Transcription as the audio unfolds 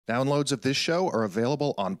Downloads of this show are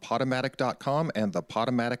available on Podomatic.com and the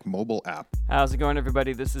Podomatic mobile app. How's it going,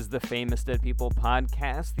 everybody? This is the Famous Dead People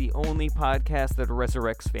podcast, the only podcast that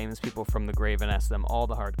resurrects famous people from the grave and asks them all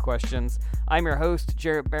the hard questions. I'm your host,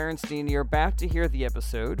 Jarrett Berenstein. You're about to hear the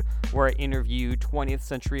episode where I interview 20th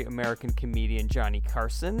century American comedian Johnny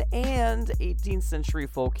Carson and 18th century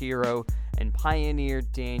folk hero and pioneer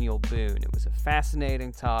Daniel Boone. It was a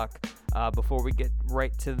fascinating talk. Before we get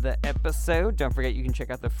right to the episode, don't forget you can check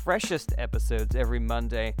out the freshest episodes every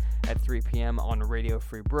Monday at 3 p.m. on Radio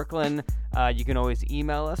Free Brooklyn. You can always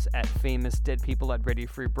email us at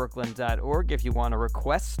famousdeadpeople@radiofreebrooklyn.org if you want to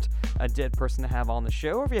request a dead person to have on the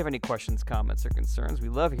show, or if you have any questions, comments, or concerns. We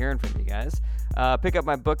love hearing from you guys. Pick up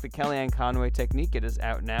my book, The Kellyanne Conway Technique. It is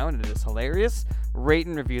out now, and it is hilarious. Rate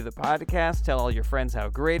and review the podcast. Tell all your friends how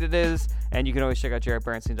great it is. And you can always check out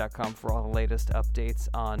jarrettberenstein.com for all the latest updates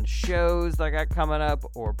on shows that I got coming up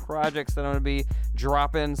or projects that I'm going to be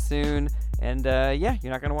dropping soon. And yeah,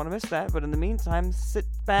 you're not going to want to miss that. But in the meantime, sit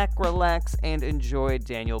back, relax, and enjoy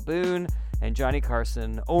Daniel Boone and Johnny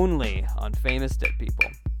Carson only on Famous Dead People.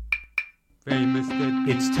 Famous dead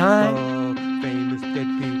people. It's time. Famous dead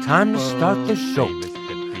people. Time to start the show. Famous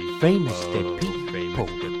dead Famous people. dead people.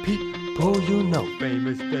 Famous dead People you know.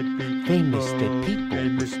 Famous dead people. Famous dead people.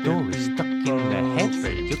 Famous With dead stories stuck in their heads.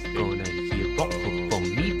 Famous You're gonna hear all from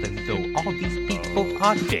me, even though all these people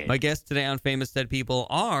are dead. My guests today on Famous Dead People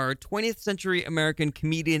are 20th century American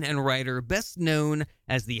comedian and writer, best known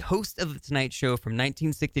as the host of The Tonight Show from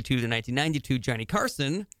 1962 to 1992, Johnny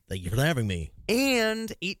Carson, Thank you for having me.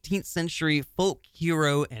 and 18th century folk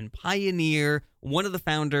hero and pioneer, one of the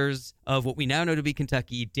founders of what we now know to be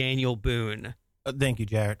Kentucky, Daniel Boone. Thank you,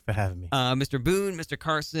 Jarrett, for having me. Mr. Boone, Mr.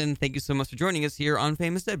 Carson, thank you so much for joining us here on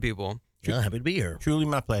Famous Dead People. Yeah, happy to be here. Truly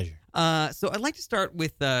my pleasure. So I'd like to start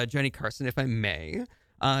with Johnny Carson, if I may.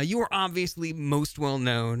 You are obviously most well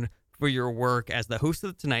known for your work as the host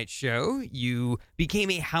of The Tonight Show. You became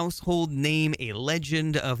a household name, a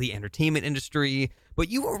legend of the entertainment industry, but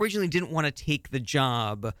you originally didn't want to take the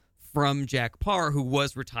job from Jack Paar, who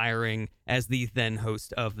was retiring as the then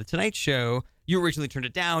host of The Tonight Show. You originally turned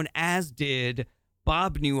it down, as did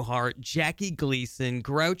Bob Newhart, Jackie Gleason,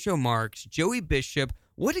 Groucho Marx, Joey Bishop.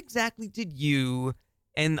 What exactly did you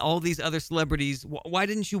and all these other celebrities, why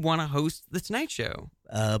didn't you want to host The Tonight Show?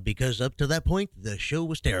 Because up to that point, the show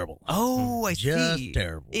was terrible. Oh, I Just see.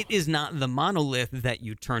 terrible. It is not the monolith that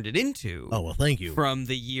you turned it into. Oh, well, thank you. From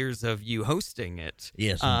the years of you hosting it.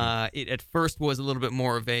 Yes, It at first was a little bit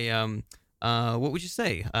more of a, what would you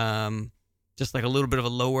say? Just like a little bit of a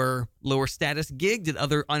lower status gig? Did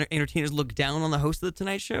other entertainers look down on the host of The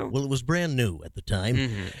Tonight Show? Well, it was brand new at the time,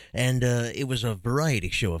 and it was a variety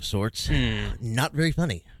show of sorts. Not very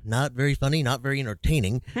funny. Not very funny, not very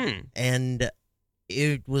entertaining. And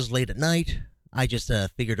it was late at night. I just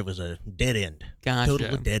figured it was a dead end. Gotcha.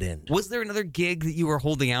 Total dead end. Was there another gig that you were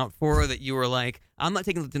holding out for that you were like, I'm not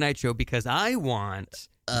taking The Tonight Show because I want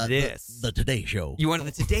this? The Today Show. You wanted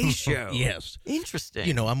the Today Show? Yes. Interesting.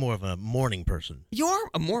 You know, I'm more of a morning person. You're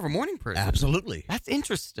more of a morning person. Absolutely. That's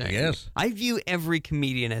interesting. Yes. I view every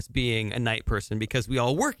comedian as being a night person because we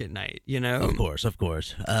all work at night, you know? Of course.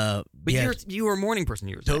 But yes, you were a morning person,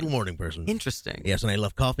 you were total saying. morning person. Interesting. Yes, and I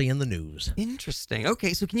love coffee and the news. Interesting.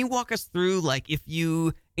 Okay, so can you walk us through, like, if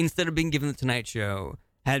you, instead of being given The Tonight Show,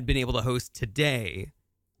 had been able to host today,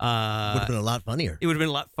 Would have been a lot funnier. it would have been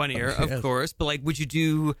a lot funnier, of Yes. course, but, like, would you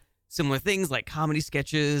do similar things like comedy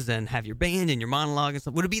sketches and have your band and your monologue and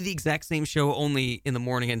stuff? Would it be the exact same show, only in the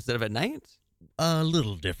morning instead of at night? A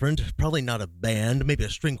little different. Probably not a band, maybe a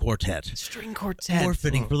string quartet. String quartet. More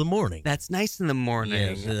fitting for the morning. That's nice in the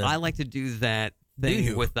morning. Yes, I like to do that thing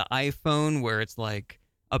you? with the iPhone where it's like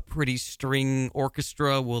a pretty string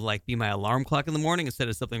orchestra will like be my alarm clock in the morning instead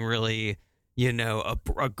of something really, you know,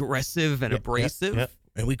 aggressive and abrasive. Yep.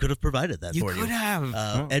 And we could have provided that You for could you. have.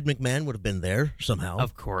 Ed McMahon would have been there somehow.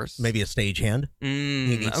 Of course. Maybe a stagehand.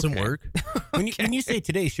 He needs some okay. work. When you say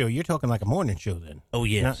Today Show, you're talking like a morning show then. Oh,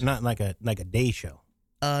 yes. Not like a day show.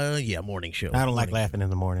 Yeah, morning show. I don't like Morning laughing in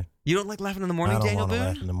the morning. You don't like laughing in the morning, I don't Daniel want to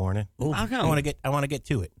laugh Boone? in the morning. Oh, How come? I want to get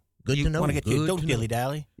to it. Good You to know. Want to get to it. Good Don't to know. dilly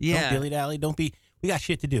dally. Yeah. Don't dilly dally. Don't be. We got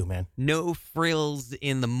shit to do, man. No frills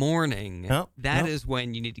in the morning. No, That no. is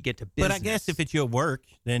when you need to get to business. But I guess if it's your work,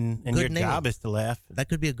 then and Good your name. job is to laugh. That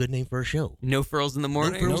could be a good name for a show. no frills in the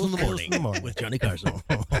morning. No Frills in the Frills morning, in the morning. with Johnny Carson.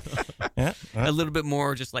 Yeah. A little bit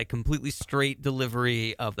more just like completely straight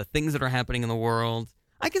delivery of the things that are happening in the world.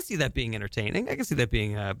 I can see that being entertaining. I can see that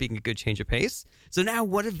being a good change of pace. So now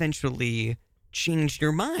what eventually changed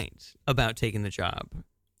your mind about taking the job,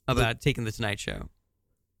 about taking the Tonight Show?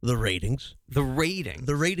 The ratings. The rating.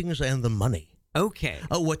 The ratings and the money. Okay.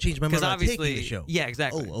 Oh, what changed my mind Because about taking obviously, the show? yeah,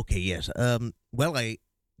 exactly. Oh, okay, yes. Well, I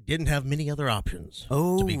didn't have many other options.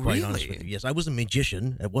 Oh, to be quite honest really? with you. Yes, I was a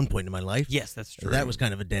magician at one point in my life. Yes, that's true. That was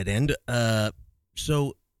kind of a dead end.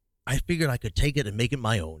 So I figured I could take it and make it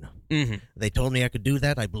my own. Mm-hmm. They told me I could do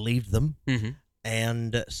that. I believed them. Mm-hmm.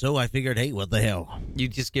 And so I figured, hey, what the hell? You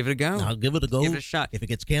just give it a go. I'll give it a go. Give it a shot. If it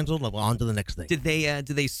gets canceled, I'll go on to the next thing. Did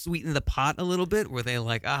they sweeten the pot a little bit? Were they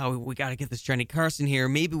like, oh, we got to get this Johnny Carson here?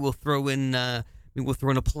 Maybe we'll throw in a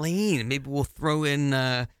plane. Maybe we'll throw in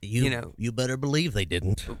You better believe they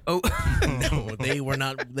didn't. Oh, No, they were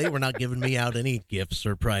not giving me out any gifts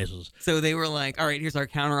or prizes. so they were like, all right, here's our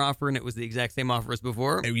counter offer, and it was the exact same offer as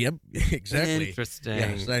before. Yep, exactly. Interesting.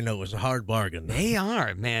 Yes, I know it was a hard bargain. They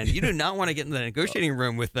are, man. You do not want to get in the negotiating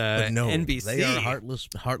room with But no, NBC. they are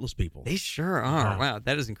heartless people. They sure are. Wow,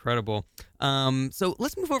 that is incredible. So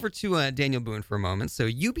let's move over to Daniel Boone for a moment. So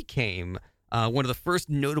you became one of the first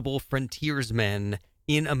notable frontiersmen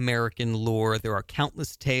in American lore. There are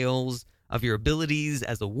countless tales of your abilities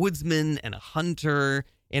as a woodsman and a hunter.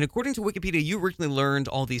 And according to Wikipedia, you originally learned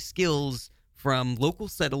all these skills from local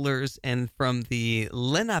settlers and from the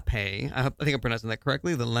Lenape. I think I'm pronouncing that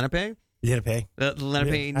correctly. The Lenape? Lenape. The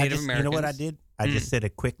Lenape Native Americans. You know what I did? I just said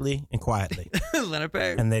it quickly and quietly, Lenape?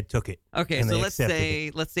 and they took it. Okay, and so they let's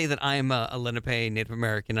accepted say that I'm a Lenape Native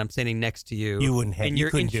American. I'm standing next to you. You wouldn't have. And You you're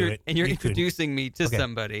couldn't do it. And you're You couldn't. introducing me to Okay.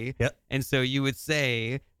 somebody. Yep. And so you would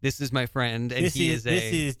say, "This is my friend," and This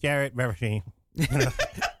is Jarrett Beversheen.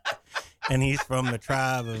 And he's from the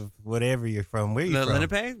tribe of whatever you're from. Where are you the from?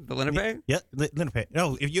 Lenape. The Lenape. Yep, Lenape.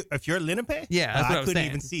 No, if you're Lenape, Yeah, that's what I I was couldn't saying.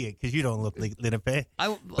 even see it because you don't look like Lenape.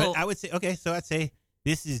 I But I would say, okay, so I'd say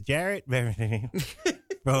this is Jarrett Beversheen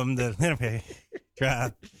from the Lenape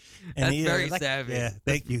tribe. That's he, very savvy. Yeah,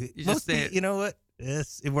 thank you. You just Most say people- it. you know what?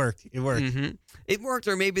 Yes, it worked. It worked. Mhm. It worked,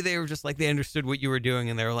 or maybe they were just like they understood what you were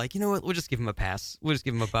doing, and they were like, you know what? We'll just give him a pass. We'll just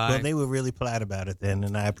give him a bye. Well, they were really polite about it then,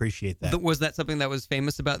 and I appreciate that. Was that something that was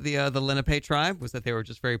famous about the Lenape tribe? Was that they were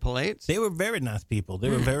just very polite? They were very nice people. They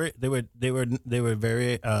were very they were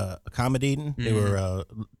very accommodating. They were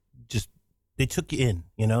just they took you in.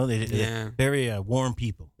 You know, they're Yeah. very warm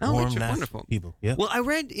people. Oh, warm, that's nice wonderful. people. Yeah. Well, I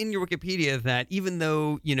read in your Wikipedia that even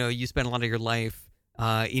though you spent a lot of your life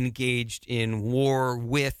engaged in war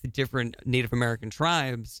with different Native American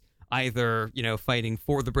tribes, either fighting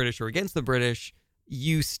for the British or against the British,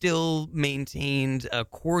 you still maintained a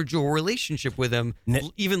cordial relationship with them.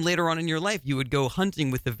 Even later on in your life, you would go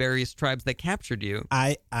hunting with the various tribes that captured you.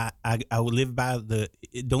 I would live by the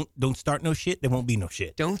don't start no shit. There won't be no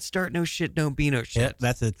shit. Don't start no shit, don't be no shit. Yeah,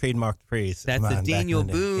 that's a trademarked phrase. of That's a mine back in Daniel the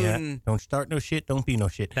day. Boone. Yeah. Don't start no shit. Don't be no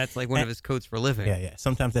shit. That's like one of his codes for living. Yeah.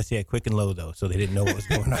 Sometimes I say it quick and low though, so they didn't know what was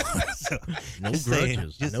going on. So, No just saying,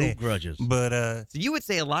 grudges. just No saying. grudges. But So you would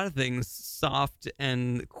say a lot of things soft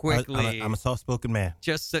and quickly. I'm a soft-spoken man.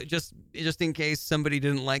 just in case somebody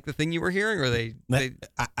didn't like the thing you were hearing, or they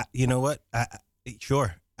You know what?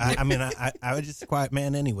 Sure. I mean, I was just a quiet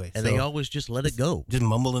man anyway. And so they always just let it go. just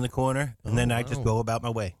mumble in the corner, and then I just wow. go about my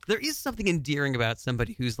way. there is something endearing about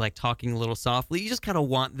somebody who's like talking a little softly. You just kind of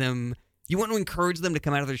want them. You want to encourage them to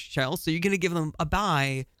come out of their shell, so you're going to give them a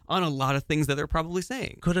buy on a lot of things that they're probably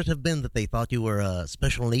saying. Could it have been that they thought you were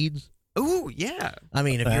special needs? Oh yeah. I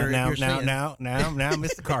mean, if you're now, saying,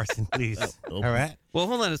 Mr. Carson, please. Oh. All right. Well,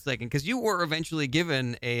 hold on a second, because you were eventually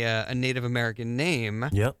given a Native American name,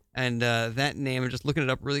 Yep, and that name, I'm just looking it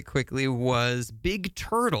up really quickly, was Big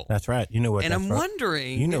Turtle. that's right. You know what? And that's I'm from.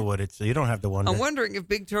 wondering. You know what it's. You don't have to wonder. I'm wondering if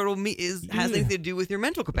Big Turtle has Yeah. anything to do with your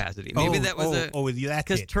mental capacity. Maybe that was with you. That's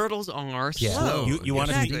because it. turtles are Yeah. slow. You want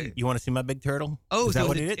to Exactly. see? You want to see my big turtle? Oh, is so that it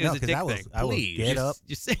what was it a- is? it No, was a because dick I will. thing. I will Please. get up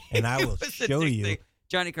You say and I it will was a show dick you. thing.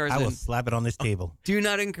 Johnny Carson. I will slap it on this table. Do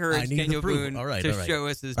not I encourage need the Daniel proof. Boone All right, to all right. show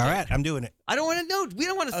us his All dick. right, I'm doing it. I don't want to know. We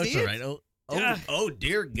don't want to Oh, see it's all it. right. Ugh. Oh,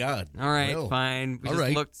 dear God. All right, Well, fine. We all just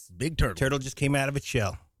right. looked. Big turtle. Turtle just came out of its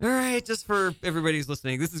shell. All right, just for everybody who's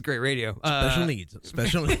listening, this is great radio. Special needs.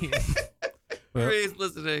 Special needs. Everybody's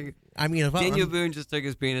listening. I mean, if Daniel I'm, Boone just took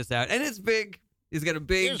his penis out, and it's big. He's got a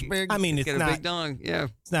big. It's big. I mean, He's it's got a not. big dong. Yeah.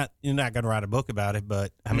 It's not. You're not going to write a book about it,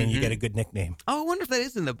 but I mean, you Mhm. get a good nickname. Oh, I wonder if that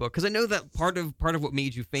is in the book, because I know that part of what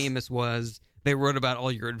made you famous was they wrote about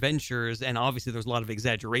all your adventures, and obviously there's a lot of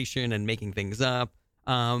exaggeration and making things up.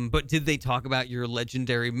 But did they talk about your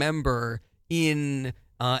legendary member in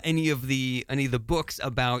any of the books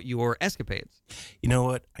about your escapades? You know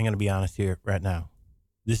what? I'm going to be honest here right now.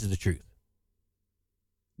 This is the truth.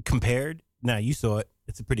 Compared, now you saw it.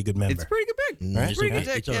 It's a pretty good member. It's pretty good big. Mm, Right? it's Pretty okay. good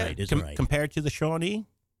dick, It's all yeah. right. It's all right. Compared to the Shawnee,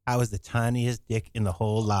 I was the tiniest dick in the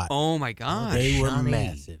whole lot. Oh my gosh. They were Johnny.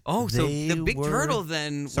 massive. Oh, so They the big were turtle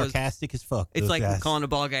then was. sarcastic as fuck. It's those like guys. calling a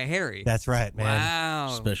ball guy Harry. That's right, man. Wow.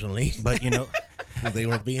 Special needs. But They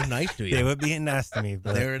were being nice to you. they were being nice to me.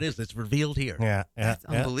 But There it is. It's revealed here. yeah, That's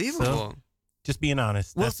yeah. unbelievable. So, just being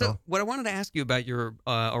honest. Well, That's so all. what I wanted to ask you about your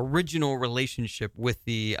original relationship with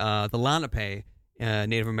the Lenape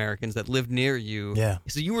Native Americans that lived near you. Yeah.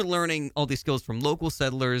 So you were learning all these skills from local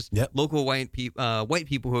settlers, Yep. local white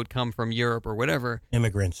people who had come from Europe or whatever,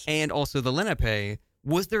 Immigrants. and also the Lenape.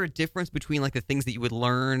 Was there a difference between like the things that you would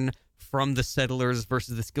learn from the settlers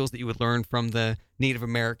versus the skills that you would learn from the Native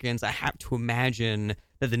Americans? I have to imagine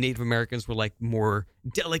that the Native Americans were like more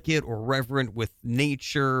delicate or reverent with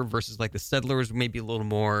nature versus like the settlers maybe a little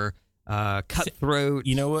more cutthroat.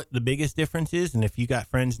 You know what the biggest difference is? And if you got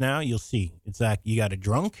friends now, you'll see. It's like you got a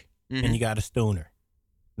drunk Mhm. and you got a stoner.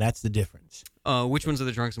 That's the difference. Which ones are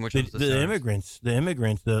the drunks and which The, ones are the the stoners?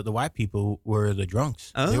 immigrants, the white people were the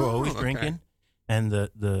drunks. They were Oh, always okay. drinking. And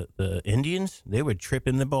the Indians, they were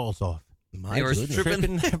tripping the balls off. My They were goodness.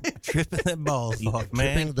 stripping- Tripping the balls off,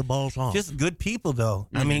 man. Tripping the balls off. Just good people, though.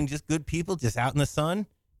 I mean, just good people, just out in the sun,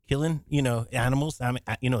 killing, animals. I mean,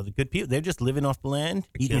 the good people, they're just living off the land,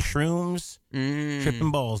 eating Yeah. shrooms, Mm.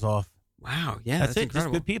 tripping balls off. Wow, yeah, That's, that's it.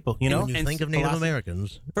 incredible. Just good people, when you and think of Native philosophy-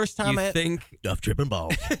 Americans, First time You I think of tripping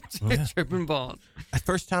balls. tripping balls?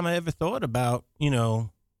 first time I ever thought about,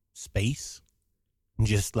 space.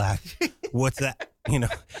 Just like what's that,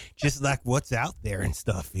 just like what's out there and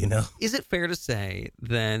stuff, Is it fair to say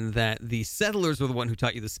then that the settlers were the one who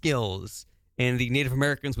taught you the skills, and the Native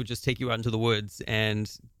Americans would just take you out into the woods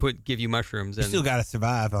and give you mushrooms? You And still got to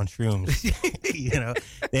survive on shrooms.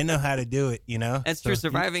 They know how to do it, that's So- true.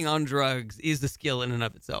 Surviving on drugs is the skill in and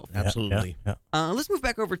of itself. Yeah, Absolutely. yeah, yeah. Let's move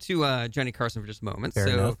back over to Johnny Carson for just a moment. Fair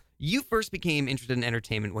so enough. you first became interested in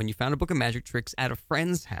entertainment when you found a book of magic tricks at a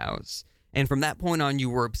friend's house. And from that point on, you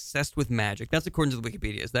were obsessed with magic. That's according to the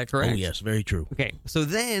Wikipedia. Is that correct? Oh, yes, very true. Okay. So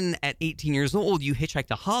then at 18 years old, you hitchhiked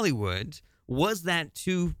to Hollywood. Was that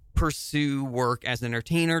to pursue work as an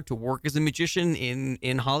entertainer, to work as a magician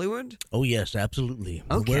in Hollywood? Oh, yes, absolutely.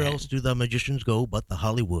 Okay. Where else do the magicians go but the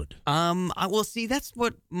Hollywood? I will see. That's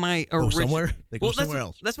what my Go original. somewhere? They go somewhere that's,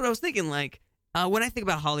 else. That's what I was thinking. Like when I think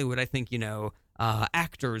about Hollywood, I think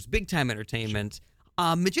actors, big time entertainment.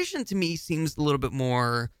 Magician to me seems a little bit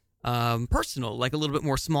more personal, like a little bit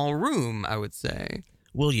more small room, I would say.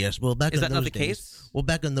 Well, yes. Well, back Is in that not those the days, case? Well,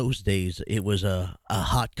 back in those days, it was a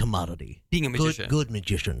hot commodity. Being a magician. Good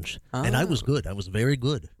magicians, and I was Oh. good. I was very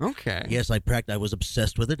good. Okay. Yes, I was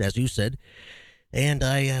obsessed with it, as you said, and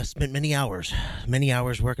I spent many hours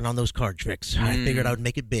working on those card tricks. I figured I would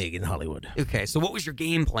make it big in Hollywood. Okay. So what was your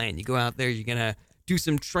game plan? You go out there, you're gonna do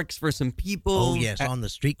some tricks for some people. Oh, yes, on the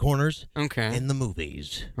street corners Okay. in the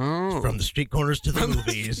movies. Oh. From the street corners to the From the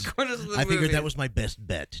movies. street corners to the I figured movies. that was my best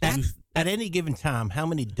bet. At any given time, how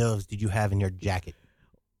many doves did you have in your jacket?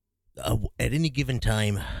 At any given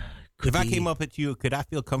time, If I came up at you, could I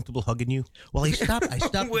feel comfortable hugging you? Well, I stopped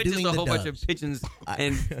With doing just a the whole bunch doves. of pigeons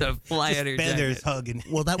and stuff fly out of your Feathers jacket. hugging.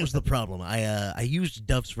 Well, that was the problem. I used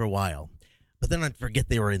doves for a while, but then I'd forget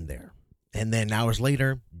they were in there, and then hours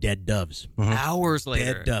later, dead doves. Hours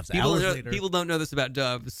later. Dead doves. People, Hours don't- later. people don't know this about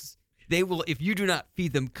doves. They will, if you do not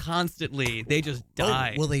feed them constantly, they just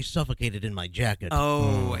die. Oh, well, they suffocated in my jacket.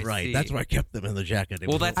 Oh, I right. see. That's why I kept them in the jacket. It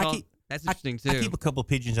Well, was- that's I all. keep- That's interesting I too. keep a couple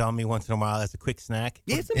pigeons on me once in a while as a quick snack.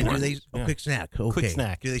 Yeah, it's and do important. they? Yeah. Quick snack. Okay.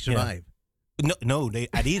 snack. Do they Yeah. survive? No,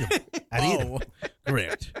 I'd eat them. I'd eat them.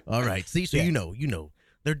 Correct. All right. See, so Yeah. you know,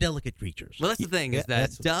 they're delicate creatures. Well, that's the thing Yeah, is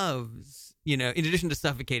that that's- doves, in addition to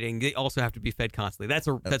suffocating, they also have to be fed constantly. That's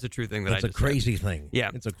a true thing that It's I a just said. crazy thing.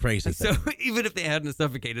 Yeah. It's a crazy So thing. even if they hadn't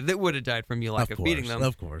suffocated, they would have died from your lack of, feeding them.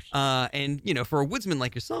 Of course. And for a woodsman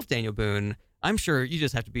like yourself, Daniel Boone, I'm sure you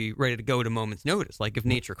just have to be ready to go at a moment's notice. Like if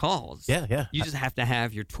nature calls, Yeah. you just have to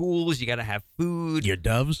have your tools. You got to have food Your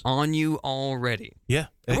doves? on you already. Yeah.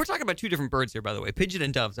 And we're talking about two different birds here, by the way. Pigeon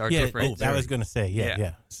and doves are Yeah. different. I was going to say, Yeah.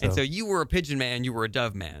 yeah. And so you were a pigeon man. You were a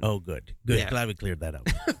dove man. Oh, good. Good. Yeah. Glad we cleared that up.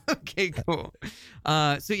 Okay, cool.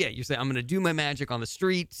 So yeah, you say I'm going to do my magic on the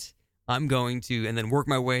street. I'm going to, and then work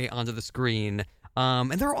my way onto the screen.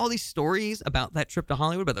 And there are all these stories about that trip to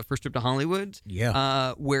Hollywood, about the first trip to Hollywood.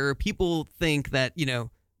 Yeah. Where people think that,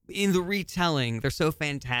 in the retelling, they're so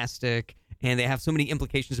fantastic and they have so many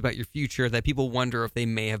implications about your future that people wonder if they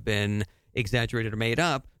may have been exaggerated or made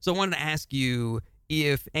up. So I wanted to ask you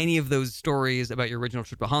if any of those stories about your original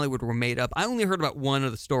trip to Hollywood were made up. I only heard about one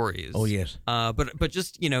of the stories. Oh, yes. But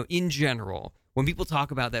just, in general, when people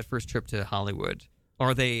talk about that first trip to Hollywood,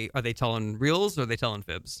 are they telling reals or are they telling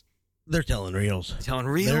fibs? They're telling reels. Telling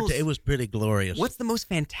reels? It was pretty glorious. What's the most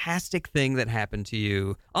fantastic thing that happened to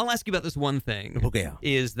you? I'll ask you about this one thing. Okay.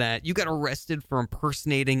 Is that you got arrested for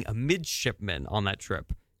impersonating a midshipman on that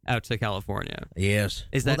trip out to California. Yes.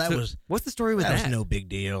 Is that, what's the story with that? That was no big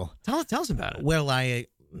deal. Tell us about it. Well, I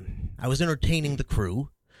was entertaining the crew.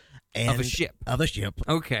 And Of a ship.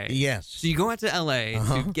 Okay. Yes. So you go out to L.A.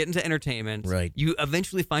 to get into entertainment. Right. You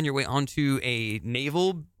eventually find your way onto a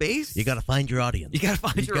naval base. You got to find your audience. You got to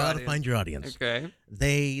find your audience. Find your audience. Okay.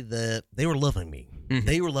 They were loving me. Mhm.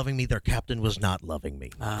 They were loving me. Their captain was not loving me.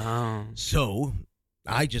 Oh. So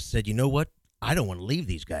I just said, you know what? I don't want to leave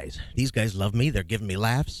these guys. These guys love me. They're giving me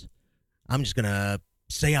laughs. I'm just gonna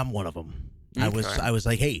say I'm one of them. I was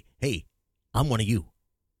like, hey, I'm one of you.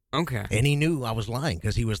 Okay. And he knew I was lying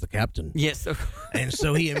because he was the captain. Yes. And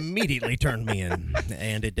so he immediately turned me in,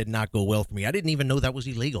 and it did not go well for me. I didn't even know that was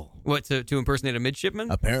illegal. What, to impersonate a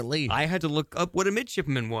midshipman? Apparently. I had to look up what a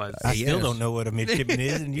midshipman was. I still Yes. don't know what a midshipman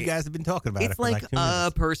is, and you guys have been talking about it It's for like 2 minutes.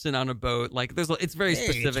 a person on a boat. Like it's very Hey,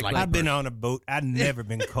 it's specific. like- I've been on a boat. I've never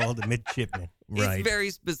been called a midshipman. Right. It's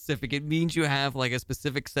very specific. It means you have like a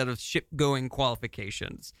specific set of ship-going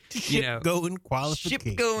qualifications. You know, Ship-going qualifications.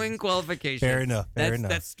 ship-going qualifications. Fair enough. Fair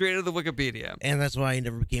enough. That's straight out of the Wikipedia. And that's why I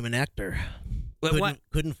never became an actor. But what?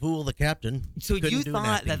 Couldn't fool the captain. So Couldn't you do an thought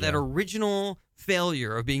acting that job. original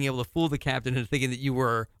failure of being able to fool the captain into thinking that you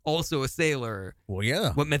were also a sailor, Well,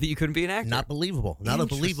 yeah. what meant that you couldn't be an actor? Not believable. Not a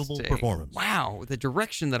believable Interesting. performance. Wow, the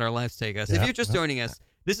direction that our lives take us. If Yeah. you're just joining us,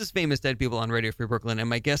 this is Famous Dead People on Radio Free Brooklyn, and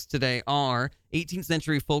my guests today are 18th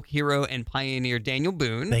century folk hero and pioneer Daniel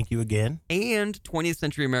Boone Thank you again. and 20th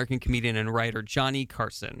century American comedian and writer Johnny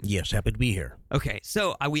Carson. Yes, happy to be here. Okay,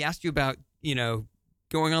 so we asked you about,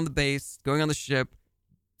 going on the base, going on the ship,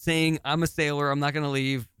 saying, I'm a sailor, I'm not going to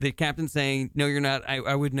leave. The captain saying, no, you're not,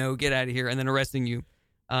 I would know, get out of here, and then arresting you.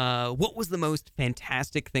 What was the most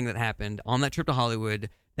fantastic thing that happened on that trip to Hollywood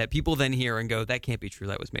that people then hear and go, that can't be true,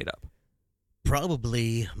 that was made up?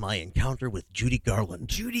 Probably my encounter with Judy Garland.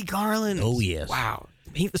 Judy Garland. Oh, yes. Wow.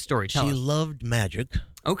 Paint the story. Tell She us. loved magic.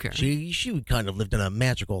 Okay. She kind of lived in a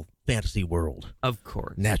magical fantasy world. Of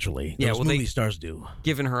course. Naturally. Yeah, Those well, they- movie stars do.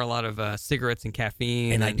 Giving her a lot of cigarettes and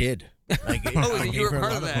caffeine. And I did. I you gave were her a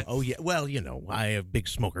part of lot that. Oh, yeah. Well, I am a big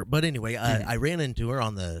smoker. But anyway, I ran into her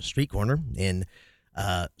on the street corner in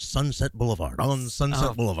Sunset Boulevard. On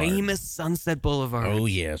Sunset Boulevard. Famous Sunset Boulevard. Oh,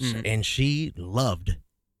 yes. Mhm. And she loved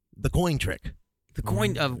the coin trick. The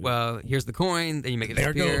coin of, here's the coin, then you make it There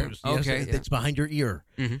it disappear. goes. Yes, Okay. it's behind your ear.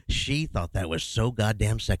 Mhm. She thought that was so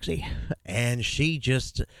goddamn sexy, and she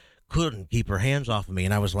just couldn't keep her hands off of me.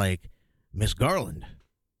 And I was like, Miss Garland,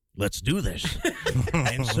 let's do this.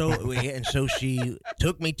 and so she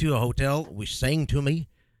took me to a hotel. We sang to me.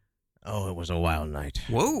 Oh, it was a wild night.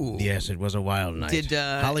 Whoa. Yes, it was a wild night. Did,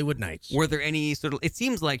 Hollywood Nights? Were there any sort of, it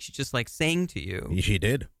seems like she just sang to you. She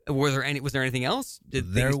did. Was there anything else?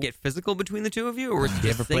 Did There- things get physical between the two of you? Or was it You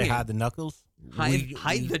just ever play singing? hide the knuckles?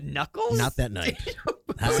 Hide the knuckles? Not that night.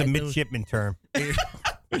 That's a midshipman term.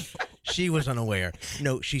 She was unaware.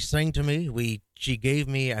 No, she sang to me. She gave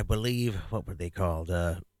me, I believe, what were they called?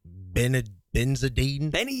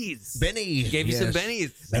 Benzodine? Bennies. Bennies. She gave you some yes.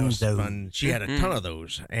 bennies. That was Benzo. fun. She had a ton of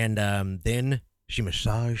those. And then she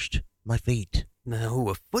massaged my feet No,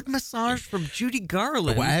 a foot massage from Judy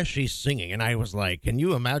Garland. as she's singing. And I was like, can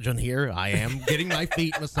you imagine here? I am getting my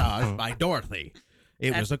feet massaged by Dorothy.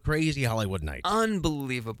 It was a crazy Hollywood night.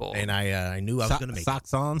 Unbelievable. And I knew I was going to make it.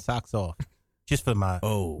 Socks on, socks off. Just for my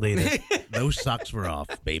Oh, later. those socks were off,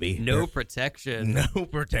 baby. No protection. No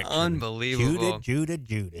protection. Unbelievable.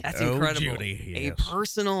 Judy. That's Oh, incredible. Judy, A yes.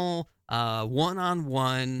 personal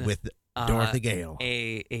one-on-one With Dorothy Gale.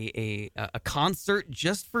 a concert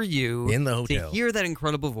just for you In the to hotel. hear that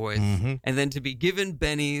incredible voice, Mhm. and then to be given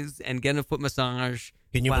bennies and get a foot massage.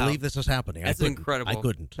 Can you Wow. believe this is happening? That's I couldn't. incredible. I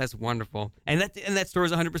couldn't. That's wonderful, and that story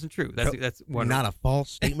is 100% true. That's wonderful. Not a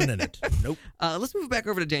false statement in it. Nope. Let's move back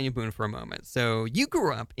over to Daniel Boone for a moment. So you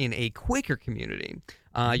grew up in a Quaker community.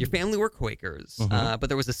 Your family were Quakers, but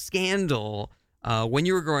there was a scandal when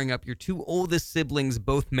you were growing up. Your two oldest siblings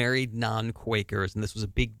both married non-Quakers, and this was a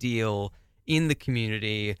big deal in the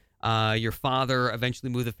community. Your father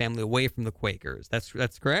eventually moved the family away from the Quakers.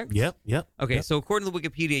 That's correct? Yep. Okay, Yep. so according to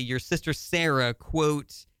Wikipedia, your sister Sarah,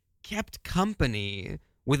 quote, kept company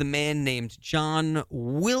with a man named John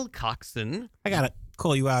Wilcoxon. I gotta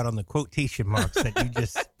call you out on the quotation marks that you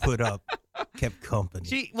just put up. Kept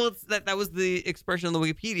company. That was the expression on the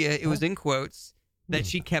Wikipedia. It was in quotes that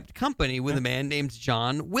she kept company with a man named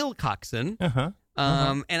John Wilcoxon. Uh-huh.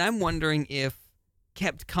 And I'm wondering if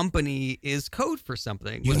kept company is code for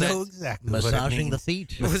something. You Was know that- exactly what it Massaging the means.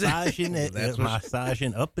 feet. Massaging it, That's what-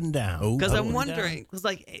 massaging up and down. Oh, Because up I'm and wondering, because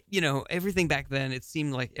like everything back then, it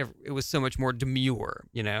seemed like it was so much more demure,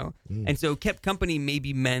 and so kept company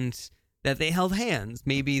maybe meant that they held hands.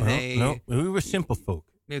 Maybe they No, we were simple folk.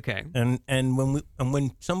 okay. And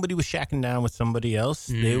when somebody was shacking down with somebody else,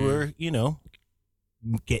 they were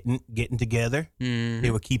getting together. Mm.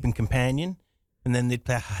 They were keeping companion, and then they'd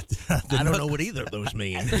play. I don't know what either of those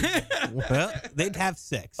mean. Well, they'd have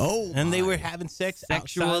sex. Oh, and they my. were having sex,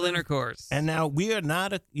 Sexual outside of- intercourse. And now we are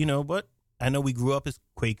not but I know we grew up as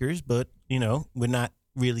Quakers, but we're not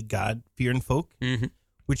really God fearing folk. Mhm.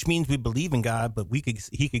 Which means we believe in God, but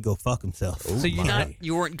he could go fuck himself. So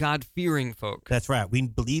you weren't God fearing folk. That's right. We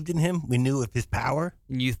believed in him. We knew of his power.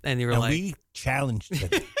 And you were And like, we challenged him.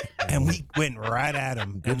 And we went right at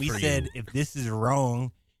him. Good and we for said, you. if this is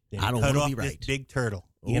wrong, then I don't cut wanna off be this right. big turtle.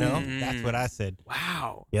 Mm. That's what I said.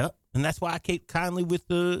 wow. Yep. And that's why I kept kindly with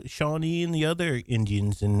the Shawnee and the other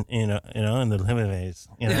Indians and and the Himalays.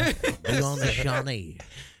 Big on the Shawnee.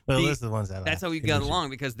 Well, See, those are the ones I like. That's how we got along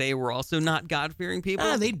because they were also not God fearing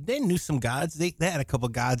people. They knew some gods. They had a couple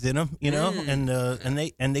gods in them,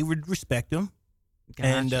 and they would respect them.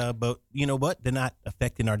 And Gotcha. but you know what? They're not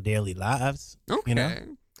affecting our daily lives. Okay.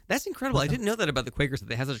 That's incredible. I didn't know that about the Quakers, that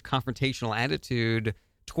they had such a confrontational attitude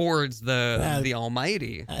towards the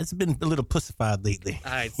Almighty. It's been a little pussified lately.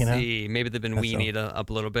 I you know? see. Maybe they've been That's weanied up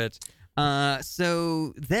a little bit.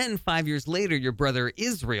 So then 5 years later, your brother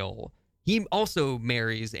Israel, he also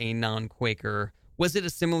marries a non-Quaker. Was it a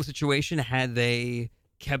similar situation? Had they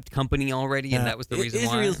kept company already, and that was the reason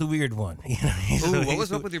Israel's why? a weird one. Ooh, what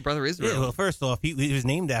was up with your brother Israel? Yeah, well, first off, he was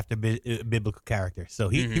named after a biblical character, so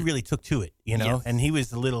he really took to it, Yes. and he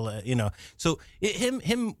was a little, So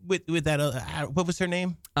him with that, what was her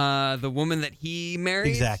name? The woman that he married?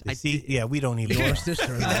 Exactly. We don't even. Your know.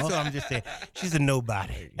 sister-in-law. That's what I'm just saying. She's a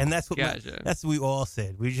nobody, and that's what Gotcha. that's what we all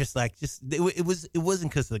said. We were just like, it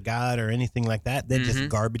wasn't because of God or anything like that. They're just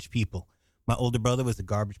garbage people. My older brother was a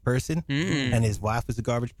garbage person, and his wife was a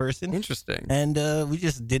garbage person. Interesting. And we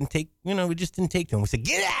just didn't take to him. We said,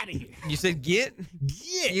 "Get out of here!" You said get?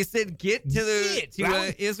 Get. You said get to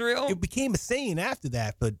Right. Israel? It became a saying after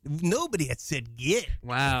that, but nobody had said "get."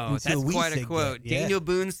 Wow, Until that's we quite a said quote. that, yeah. Daniel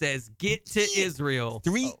Boone says, "Get to Israel."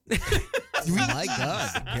 Three. My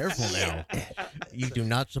God, be careful now. You do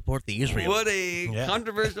not support the Israel. What a Yeah.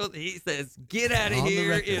 controversial. He says, "Get out of On the here,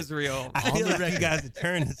 record. Israel." I On feel the like you record. guys are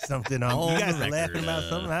turning something on. On You guys the are laughing record. about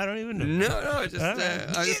something I don't even know. No, I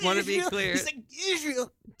just want to be Israel. clear. He's like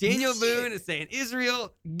Israel. Daniel Shit. Boone is saying,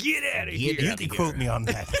 "Israel, get out of Get here." You outta can here. quote me on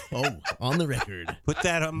that. Oh, on the record. Put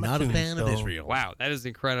that on my Not a fan of tombstone. Israel. Wow, that is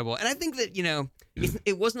incredible. And I think that,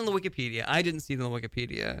 it wasn't on the Wikipedia. I didn't see it on the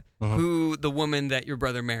Wikipedia Uh-huh. who the woman that your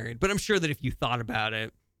brother married. But I'm sure that if you thought about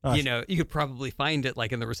it, Oh, you could probably find it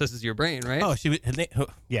like in the recesses of your brain, right? Oh, she was.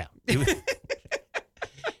 Yeah.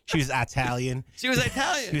 She was Italian. She was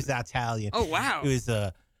Italian. She was Italian. Oh, wow. It was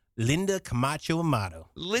Linda Camacho Amato.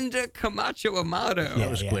 Linda Camacho Amato. Yeah, That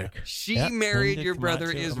was quick. She Yep, married Linda your brother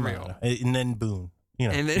Camacho Israel. Amato. And then Boone.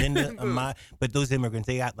 And then Linda Boone. But those immigrants,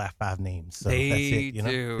 they got like 5 names. So They that's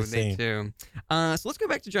it. do. Just They saying. do. So let's go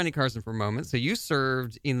back to Johnny Carson for a moment. So you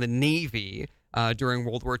served in the Navy during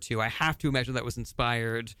World War II. I have to imagine that was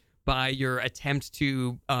inspired by your attempt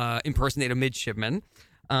to impersonate a midshipman.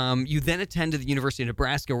 You then attended the University of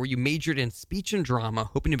Nebraska, where you majored in speech and drama,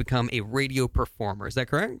 hoping to become a radio performer. Is that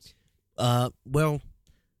correct? Well,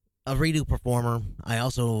 a radio performer. I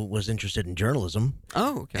also was interested in journalism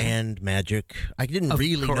Oh, okay. and magic. I didn't Of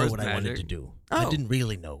really know course, what I wanted magic. to do. Oh. I didn't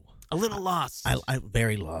really know. a little lost. I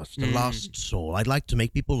very lost. A lost soul. I'd like to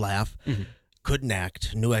make people laugh. Couldn't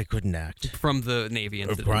act. Knew I couldn't act. From the Navy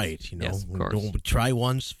incident. Right. Yes, of course. Don't try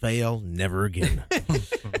once, fail, never again.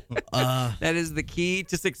 That is the key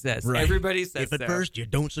to success. Right. Everybody says If at so. first you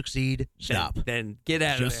don't succeed, stop. Then get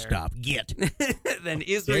out of there. Just stop. Get. Then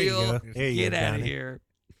Israel, go. There you get go, out of Johnny. here.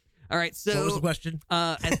 All right, What was the so question?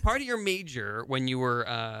 as part of your major, when you were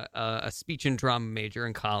a speech and drama major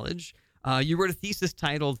in college, you wrote a thesis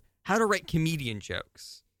titled "How to Write Comedian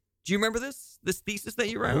Jokes." Do you remember this thesis that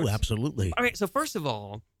you wrote? Oh, absolutely. All right, so first of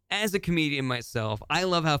all, as a comedian myself, I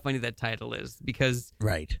love how funny that title is because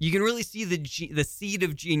Right. you can really see the seed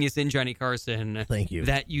of genius in Johnny Carson. Thank you.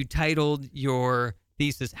 That you titled your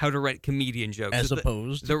thesis "How to Write Comedian Jokes," As Just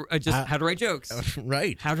opposed. just how to write jokes.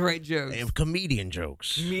 Right. How to write jokes. Comedian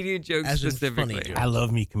jokes. Comedian jokes As in funny specifically. jokes. I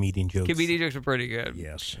love me comedian jokes. Comedian jokes are pretty good.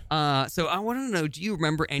 Yes. So I want to know, do you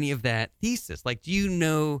remember any of that thesis? Like, do you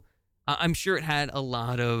know, I'm sure it had a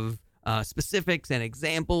lot of specifics and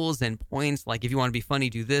examples and points. Like, if you want to be funny,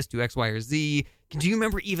 do this, do X, Y, or Z. Do you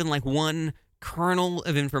remember even like one kernel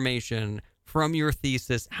of information from your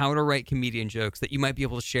thesis, how to write comedian jokes, that you might be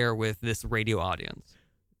able to share with this radio audience?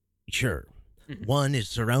 Sure. One is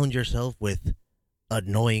surround yourself with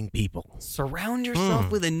annoying people. Surround yourself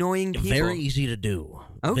with annoying people. Very easy to do.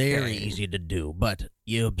 Okay. Very easy to do. But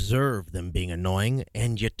you observe them being annoying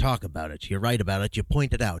and you talk about it. You write about it. You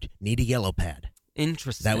point it out. Need a yellow pad.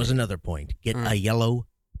 Interesting. That was another point. Get a yellow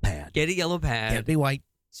pad. Get a yellow pad. Can't be white.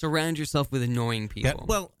 Surround yourself with annoying people. Yeah,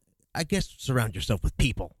 well, I guess surround yourself with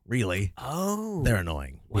people, really. Oh. They're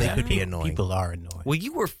annoying. Wow. They could be annoying. People are annoying. Well,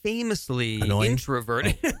 you were famously Annoying?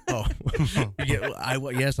 introverted. Oh,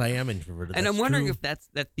 yes, I am introverted. And I'm That's wondering true. if that's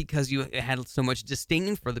because you had so much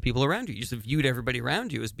disdain for the people around you. You just viewed everybody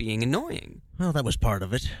around you as being annoying. Well, that was part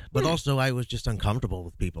of it, but also I was just uncomfortable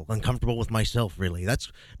with people, uncomfortable with myself. Really, that's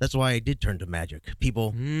why I did turn to magic.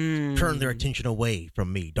 People turn their attention away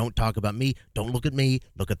from me. Don't talk about me. Don't look at me.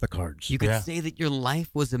 Look at the cards. You could Yeah. say that your life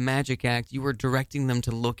was a magic act. You were directing them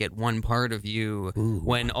to look at one part of you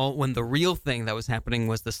when the real thing that was happening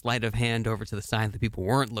was the sleight of hand over to the side that people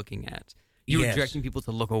weren't looking at. You were Yes. directing people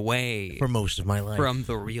to look away For most of my life. from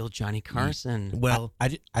the real Johnny Carson. well, I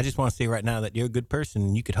just want to say right now that you're a good person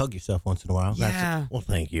and you could hug yourself once in a while. Yeah. well,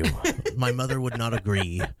 thank you. My mother would not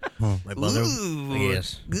agree. My mother, Ooh,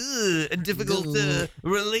 yes. Good. A difficult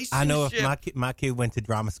relationship. I know if my kid went to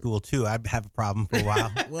drama school too, I'd have a problem for a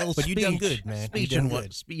while. Well, but you done speech- good, man. Speech you done and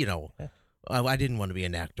good. what? I didn't want to be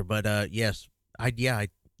an actor, but yes, I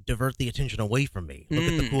divert the attention away from me. Look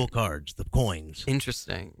at the cool cards, the coins.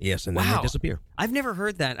 Interesting. Yes, and then Wow. they disappear. I've never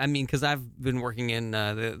heard that. I mean, because I've been working in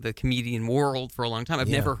the comedian world for a long time. I've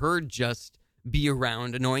never heard just be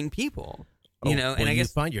around annoying people. You know, and I guess,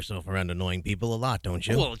 you find yourself around annoying people a lot, don't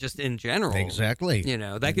you? well, just in general. Exactly. You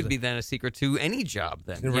know, that could be then a secret to any job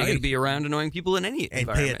then. You're going to Right. be around annoying people in any And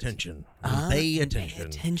environment. pay attention. Ah, Pay and attention. Pay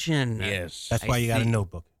attention. Yes. That's I why you got a see.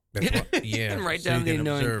 notebook. That's what, yeah. And write so down you the can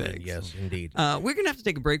annoying observe it. things. Yes, indeed. We're going to have to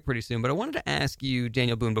take a break pretty soon, but I wanted to ask you,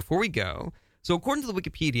 Daniel Boone, before we go. So, according to the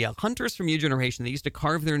Wikipedia, hunters from your generation, they used to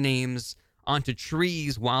carve their names onto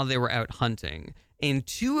trees while they were out hunting. And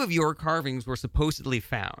 2 of your carvings were supposedly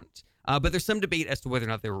found. But there's some debate as to whether or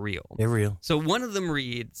not they're real. They're real. So, one of them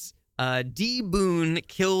reads D. Boone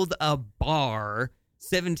killed a bar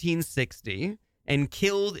 1760. And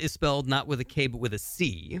killed is spelled not with a K, but with a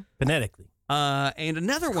C. Phonetically. And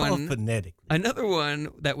another It's called one. phonetically. Another one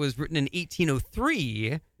that was written in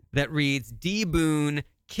 1803 that reads D. Boone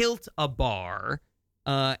kilt a bar.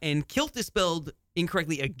 And kilt is spelled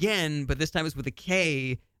incorrectly again, but this time it's with a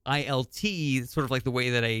K, I-L-T, sort of like the way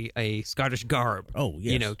that a Scottish garb, Oh,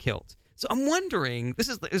 yes. kilt. So I'm wondering, there's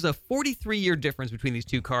a 43-year difference between these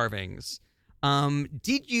 2 carvings.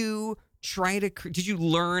 Did you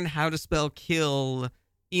learn how to spell kill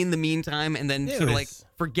in the meantime and then Yeah, sort of it like is.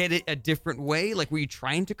 forget it a different way? Like, were you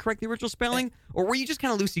trying to correct the original spelling? Or were you just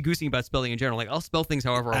kind of loosey-goosey about spelling in general? Like, I'll spell things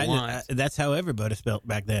however I want. That's how everybody spelled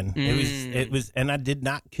back then. It was, and I did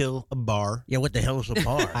not kill a bar. Yeah, what the hell is a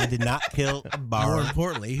bar? I did not kill a More bar.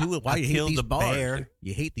 importantly, why I do you hate killed these a bars? bear.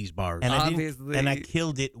 You hate these bars. And I Obviously.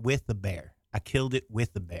 killed it with the bear. I killed it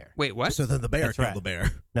with the bear. Wait, what? so then the bear That's killed right. the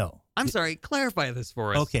bear. No. I'm sorry, clarify this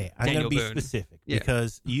for us. Okay, I'm Daniel going to be Boone. specific Yeah.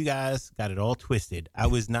 because you guys got it all twisted. I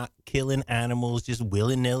was not killing animals just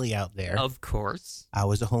willy-nilly out there. Of course. I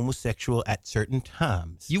was a homosexual at certain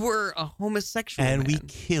times. You were a homosexual and we man.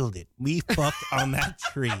 killed it. We fucked on that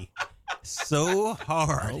tree so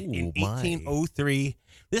hard Oh, in my. 1803.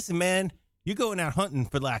 Listen, man, you're going out hunting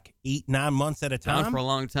for like 8-9 months at a Gone time. for a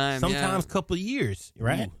long time. Sometimes a couple of years,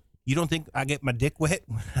 right? Ooh. You don't think I get my dick wet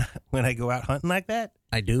when I go out hunting like that?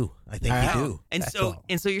 I do. I think Wow. you do. And That's so all.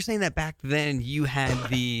 and so you're saying that back then you had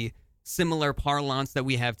the similar parlance that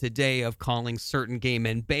we have today of calling certain gay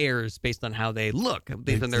men bears based on how they look,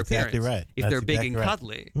 based on their That's exactly appearance. right. If That's they're big exactly and right.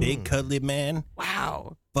 cuddly. Big cuddly man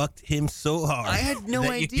Wow. fucked him so hard. I had no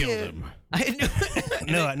That you idea. killed him. I had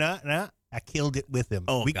no No. I killed it with him.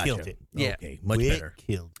 Oh, we gotcha. killed it. Yeah. Okay, much we better.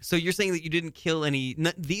 killed. So you're saying that you didn't kill any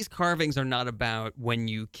these carvings are not about when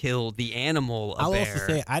you kill the animal, a I'll bear. also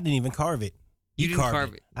say I didn't even carve it. You He didn't carved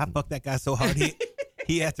carve it. I fucked that guy so hard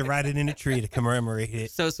he had to write it in a tree to commemorate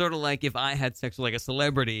it. So sort of like if I had sex with like a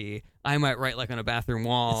celebrity, I might write like on a bathroom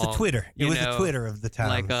wall. It's a Twitter. It you was know, a Twitter of the time.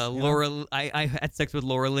 Like Laura, I had sex with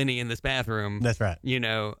Laura Linney in this bathroom. That's right. You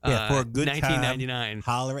know, Yeah, for a good 1999. time,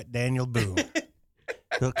 holler at Daniel Boone.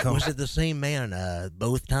 He'll come. Was it the same man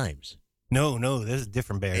both times? No, there's a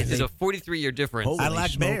different bear. There's a 43-year difference. Holy I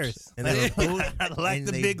like smokes. bears. And they both, I like and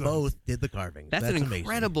the they big ones. both did the carving. That's an amazing.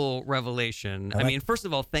 incredible revelation. I like- mean, first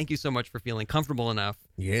of all, thank you so much for feeling comfortable enough.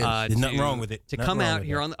 Yes. There's nothing wrong with it. To Nothing come wrong out with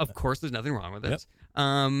here it. on, of course, there's nothing wrong with it. Yep.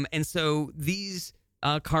 And so these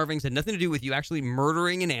carvings had nothing to do with you actually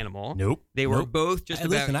murdering an animal. Nope. They were Nope. both just Hey,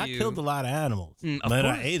 about listen, you. I killed a lot of animals, Of but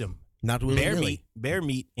course. I ate them. Not Bear willy-nilly. meat, bear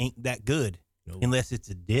meat ain't that good unless it's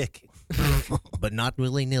a dick. But not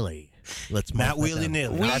willy-nilly. Let's mark Not that down.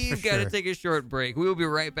 willy-nilly. That's for We've got to sure. take a short break. We will be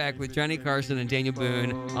right back with Johnny Carson and Daniel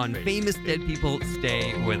Boone on Famous Dead People.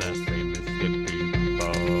 Stay with us. Famous dead people.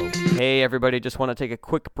 Hey everybody, just want to take a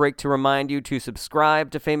quick break to remind you to subscribe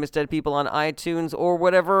to Famous Dead People on iTunes or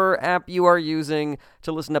whatever app you are using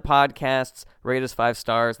to listen to podcasts. Rate us 5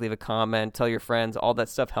 stars, leave a comment, tell your friends. All that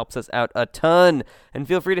stuff helps us out a ton. And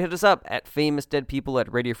feel free to hit us up at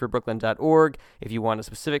famousdeadpeople@radiofreebrooklyn.org if you want a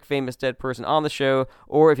specific famous dead person on the show,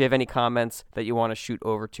 or if you have any comments that you want to shoot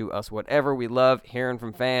over to us. Whatever, we love hearing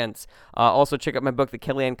from fans. Also, check out my book, The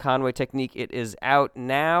Kellyanne Conway Technique. It is out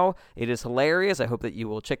now. It is hilarious. I hope that you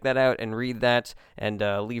will check that out and read that and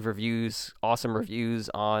leave reviews, awesome reviews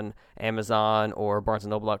on Amazon or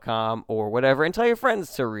BarnesandNoble.com or whatever, and tell your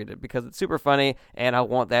friends to read it because it's super funny and I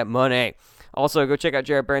want that money. Also, go check out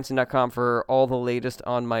JaredBarenson.com for all the latest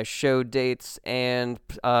on my show dates and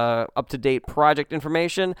up-to-date project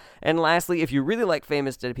information. And lastly, if you really like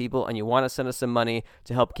Famous Dead People and you want to send us some money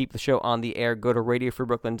to help keep the show on the air, go to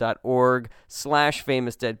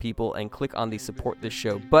radiofreebrooklyn.org/famousdeadpeople and click on the Support This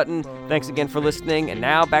Show button. Thanks again for listening, and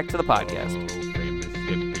now back to the podcast. Famous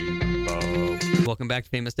dead people. Welcome back to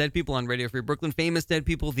Famous Dead People on Radio Free Brooklyn. Famous Dead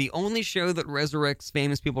People, the only show that resurrects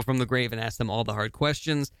famous people from the grave and asks them all the hard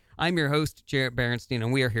questions. I'm your host, Jarrett Berenstein,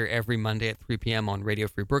 and we are here every Monday at 3 p.m. on Radio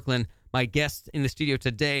Free Brooklyn. My guests in the studio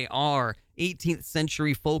today are 18th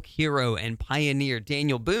century folk hero and pioneer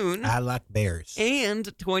Daniel Boone. I like bears. And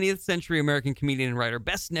 20th century American comedian and writer,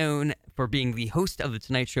 best known for being the host of The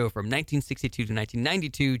Tonight Show from 1962 to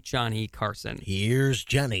 1992, Johnny Carson. Here's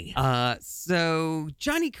Johnny. So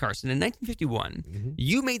Johnny Carson, in 1951,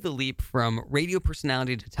 you made the leap from radio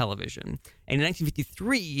personality to television. And in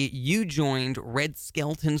 1953, you joined Red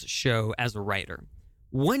Skelton's show as a writer.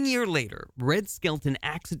 1 year later, Red Skelton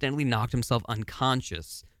accidentally knocked himself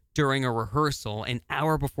unconscious during a rehearsal an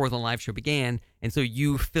hour before the live show began, and so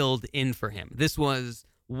you filled in for him. This was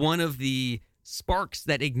one of the sparks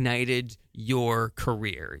that ignited your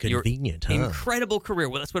career. Convenient, your huh? incredible career.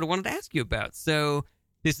 Well, that's what I wanted to ask you about. So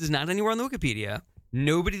this is not anywhere on the Wikipedia.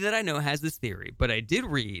 Nobody that I know has this theory, but I did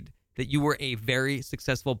read that you were a very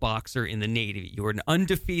successful boxer in the Navy. You were an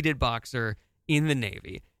undefeated boxer in the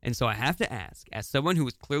Navy. And so I have to ask, as someone who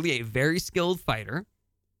was clearly a very skilled fighter,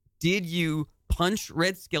 did you punch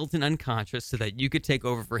Red Skelton unconscious so that you could take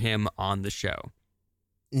over for him on the show?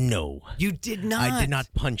 No. You did not. I did not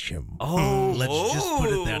punch him. Oh, Let's just put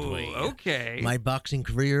it that way. Okay. My boxing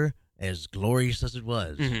career, as glorious as it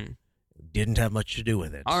was, didn't have much to do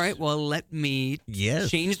with it. All right, well, let me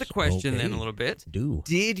change the question then a little bit. Do.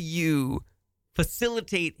 Did you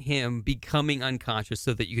facilitate him becoming unconscious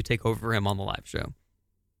so that you could take over for him on the live show?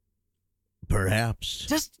 Perhaps.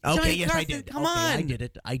 Just okay, Johnny yes, I Carson, did. Come okay, on.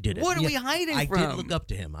 I did it. What are Yeah, we hiding I from? did look up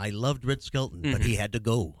to him. I loved Red Skelton, but he had to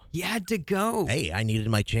go. You had to go. Hey, I needed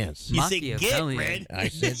my chance. You said get, Machiavellian. Red. I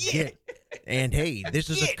said get. And hey, this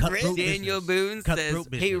is a cutthroat business. Daniel Boone Cutthroat says,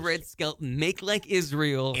 business. hey, Red Skelton, make like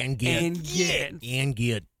Israel And get. And get. And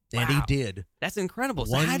get. And he Wow. did. That's incredible.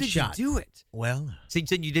 So One how did shot. you do it? Well, So you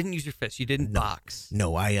said you didn't use your fist. You didn't box.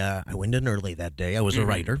 no, I went in early that day. I was a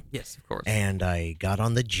writer. Yes, of course. And I got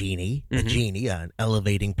on the Genie, an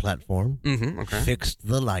elevating platform, Okay. fixed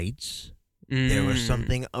the lights. There was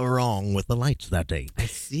something wrong with the lights that day. I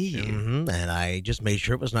see. And I just made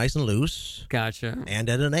sure it was nice and loose Gotcha. and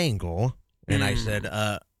at an angle. And I said,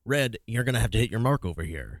 Red, you're going to have to hit your mark over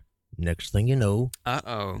here. Next thing you know,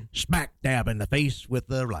 Uh-oh. smack dab in the face with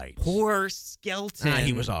the lights. Poor Skelton.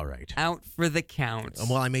 He was all right. out for the count.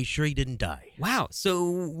 Well, I made sure he didn't die. Wow. So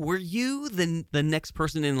were you the next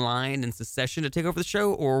person in line in succession to take over the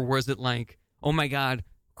show? Or was it like, oh my God,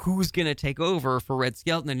 who's going to take over for Red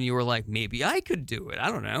Skelton? And you were like, maybe I could do it. I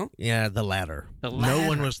don't know. Yeah, the latter. The No latter.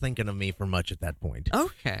 one was thinking of me for much at that point.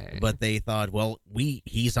 Okay. But they thought, well,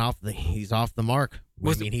 he's off the mark.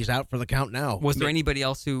 He's out for the count now. Was there anybody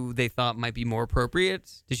else who they thought might be more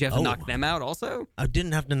appropriate? Did you have to knock them out also? I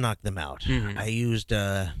didn't have to knock them out. I used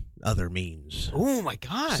other means. Oh my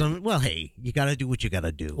God. Well, hey, you got to do what you got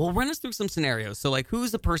to do. Well, run us through some scenarios. So, like,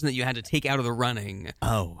 who's the person that you had to take out of the running?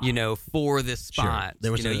 Oh, For this spot.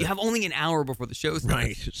 There was you have only an hour before the show starts.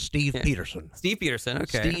 right, Steve Peterson. Steve Peterson.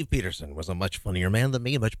 Okay. Steve Peterson was a much funnier man than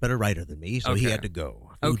me, a much better writer than me, so he Okay. had to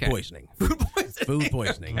go. Food poisoning. Food poisoning. Food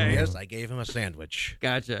poisoning. Okay. Yes, I gave him a sandwich,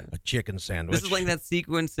 Gotcha. a chicken sandwich. This is like that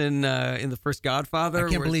sequence in the first Godfather. I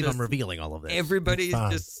can't where it's believe I'm just revealing all of this. everybody's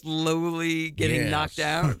Fine. just slowly getting Yes. knocked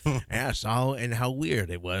out. Yes, and how weird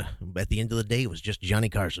it was. At the end of the day, it was just Johnny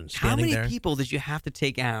Carson How standing many there. people did you have to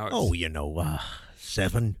take out? Oh,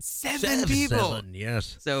 7. Seven people. 7,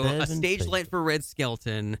 yes. So a Seven stage people. light for Red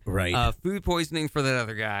Skelton, Right. food poisoning for that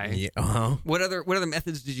other guy. Yeah, uh-huh. What other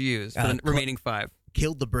methods did you use for the Cl- remaining 5?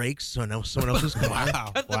 Killed the brakes, so now someone else's car.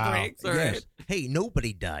 Wow. Cut the wow. brakes, all right. Yes. Hey,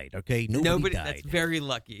 nobody died, okay? Nobody died. That's very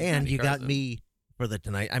lucky. and Johnny you got Carson. me for the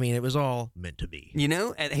tonight. I mean, it was all meant to be. You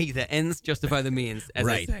know, and hey, the ends justify the means, as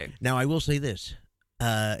right. they say. Now, I will say this.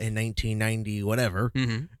 In 1990, whatever,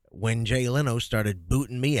 Mm-hmm. when Jay Leno started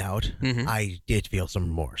booting me out, Mhm. I did feel some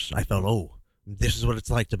remorse. I felt, oh, this is what it's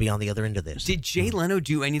like to be on the other end of this. Did Jay Leno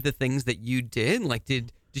do any of the things that you did? Like,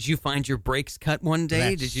 did you find your brakes cut one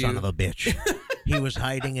day? That Did you? son of a bitch. He was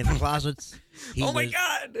hiding in closets. He oh my was-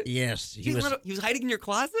 God! Yes, he Jay was. Leno, he was hiding in your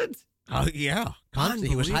closet. Oh yeah, constantly.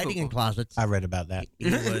 He was hiding in Unbelievable. closets. I read about that.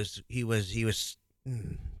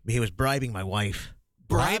 He was bribing my wife.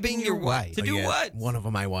 Bribing your wife wife. to do Yes, what? One of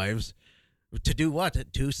my wives. To do what?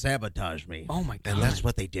 To sabotage me. Oh my God! And that's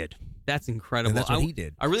what they did. That's incredible. And that's what I, he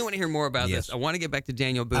did. I really want to hear more about Yes. this. I want to get back to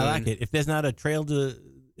Daniel Boone. I like it. If there's not a trail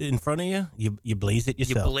in front of you, you blaze it You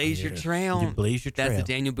yourself. blaze your Yeah. trail. You blaze your That's trail. the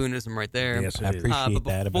Daniel Booneism right there. Yes, I it is. appreciate But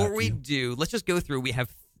that before about we you. do, let's just go through. We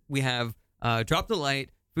have dropped the light,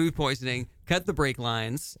 food poisoning, cut the brake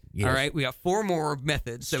lines. Yes. All right, we got 4 more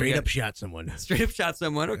methods. So we Straight got up shot someone. straight up shot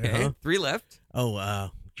someone. Okay, Uh-huh. 3 left. Oh,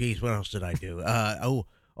 geez, what else did I do?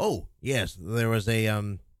 Yes, there was a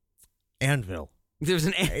anvil. There's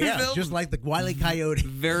an anvil. Yeah, just like the Wile E. Coyote.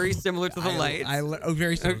 very similar to the light.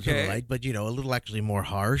 Very similar to Okay. the light, but a little actually more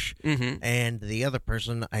harsh. Mm-hmm. And the other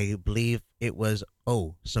person, I believe it was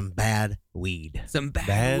some bad weed. Some bad,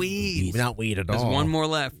 Bad weed. Not weed at There's all. one more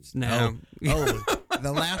left now.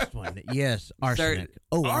 The last one. Yes, arsenic.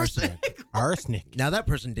 Arsenic. Arsenic. Now that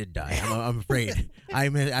person did die. I'm afraid. I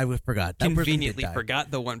forgot. That person did Conveniently die. forgot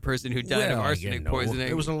the one person who died of Well, arsenic poisoning.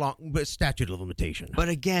 It was a long statute of limitation. But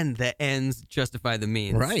again, the ends justify the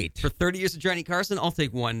means. Right. For 30 years of Johnny Carson, I'll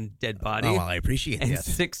take 1 dead body well, I appreciate and that.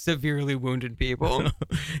 6 severely wounded people.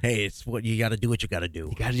 Hey, it's what you got to do. What you got to do.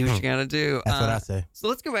 You gotta do what you gotta do. That's what I say. So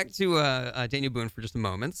let's go back to Daniel Boone for just a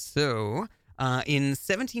moment. So in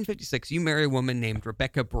 1756, you marry a woman named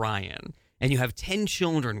Rebecca Bryan, and you have 10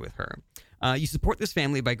 children with her. You support this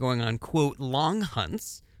family by going on, quote, long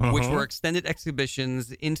hunts, which were extended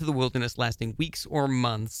exhibitions into the wilderness lasting weeks or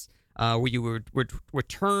months, where you would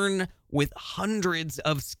return with hundreds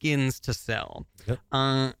of skins to sell. Yep.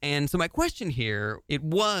 And so my question here,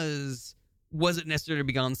 was it necessary to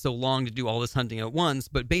be gone so long to do all this hunting at once?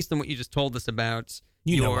 But based on what you just told us about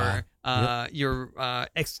You know why. your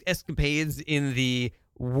escapades in the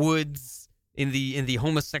woods, in the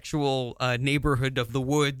homosexual neighborhood of the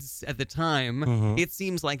woods at the time, Mhm. it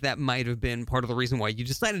seems like that might have been part of the reason why you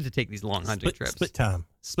decided to take these long hunting trips. Split time.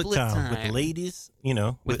 Split time with the time. ladies,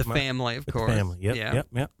 with the my- family, of with course. the family. Yep, Yeah.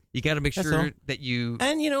 yep. You got to make That's sure all. that you.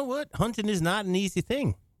 And you know what? Hunting is not an easy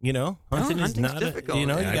thing. Hunting is hunting's not difficult. you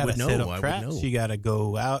Yeah, I got to would set know, I up would traps. know. You got to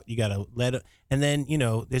go out. You got to let it. And then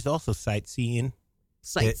there's also sightseeing.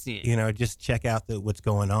 Sightseeing. Just check out what's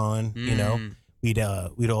going on. Mm.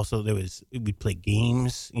 We'd play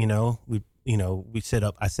games.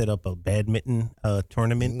 I set up a badminton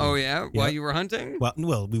tournament. Oh yeah, while Yep. you were hunting.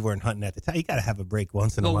 Well, we weren't hunting at the time. You got to have a break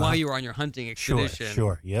once in a Well, while. while you were on your hunting expedition,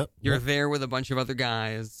 Sure. Yep. you're yep. there with a bunch of other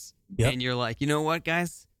guys, Yep. and you're like, you know what,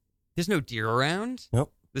 guys? There's no deer around.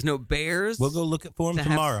 Nope. There's no bears. We'll go look for to them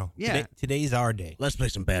have- tomorrow. yeah. Today's our day. Let's play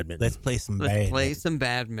some badminton. Let's play some Let's badminton. play some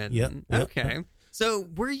badminton. Yep, Okay. So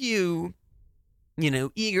were you,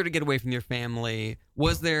 eager to get away from your family?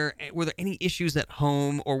 Were there any issues at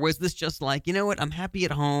home, or was this just like, you know what? I'm happy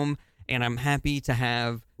at home, and I'm happy to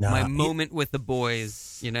have my moment with the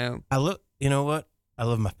boys. You know what? I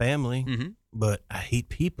love my family, Mm-hmm. but I hate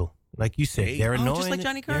people. Like you said, Hey. they're Oh, annoying. just like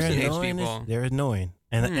Johnny Carson They're hates annoying people. They're annoying.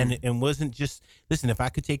 And and wasn't just listen. If I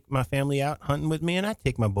could take my family out hunting with me, and I'd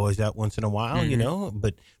take my boys out once in a while, Mhm.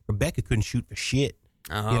 But Rebecca couldn't shoot for shit,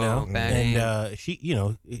 Oh, Betty. and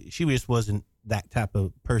she just wasn't that type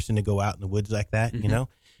of person to go out in the woods like that, Mhm.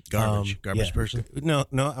 Garbage yeah. person. No,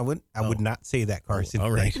 I wouldn't. I would not say that, Carson.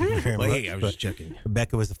 all right. Thank you very Well, much, hey, I was but just checking.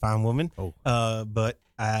 Rebecca was a fine woman. Oh. But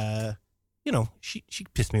she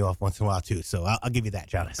pissed me off once in a while too. So I'll give you that,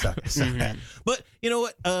 Johnny. So, Mhm. But you know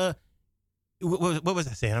what? What was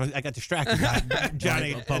I saying? I got distracted by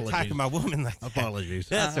Johnny Apologies. attacking my woman like that. Apologies.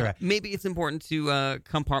 That's all right. Maybe it's important to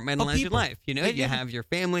compartmentalize your people. life. You Yeah, yeah. have your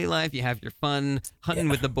family life, you have your fun hunting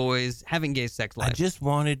Yeah. with the boys, having gay sex I life. just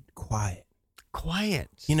wanted quiet. quiet.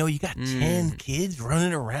 You know, you got 10 kids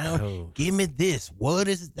running around. Oh. Give me this. What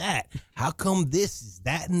is that? How come this is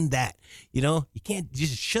that and that? You know, you can't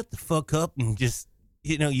just shut the fuck up and just,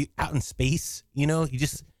 you know, you out in space, you know, you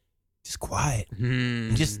just quiet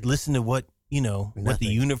and just listen to what, you know, what the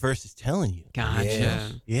Nothing. universe is telling you.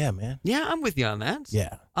 Gotcha. Yeah, man. Yeah, I'm with you on that.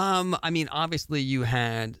 Yeah. I mean, obviously, you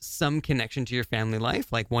had some connection to your family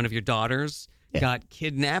life. Like one of your daughters got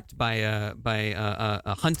kidnapped by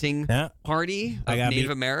a hunting Yeah. party I of gotta Native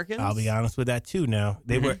be- Americans. I'll be honest with that too. Now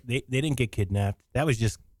they didn't get kidnapped. That was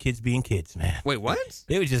just kids being kids, man. Wait, what?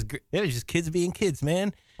 They were just kids being kids,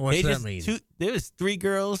 man. What's They that just mean? There was 3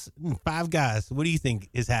 girls and 5 guys. What do you think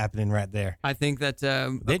is happening right there? I think that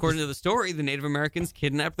They according just- to the story, the Native Americans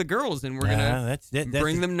kidnapped the girls, and we're Nah, gonna that's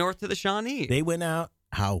bring them north to the Shawnee. They went out,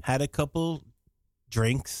 How? had a couple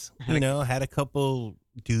drinks, had a couple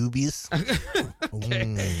doobies,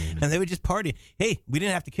 Mm. and they would just party. Hey, we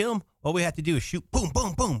didn't have to kill them. All we had to do is shoot, boom,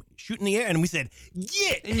 boom, boom, shoot in the air, and we said,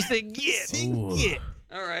 "Yeah," and you say, "Yeah, Ooh. yeah.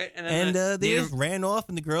 all right." And, And then they Native- just ran off,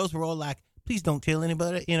 and the girls were all like, "Please don't tell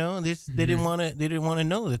anybody." You know, they didn't want to. They didn't want to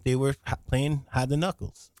know that they were playing hide the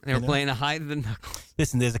knuckles. they were you know? playing a hide the knuckles.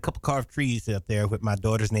 Listen, there's a couple carved trees out there with my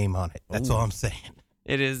daughter's name on it. That's all I'm saying.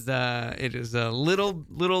 It is a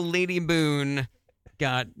little Lady Boone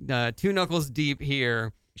got 2 knuckles deep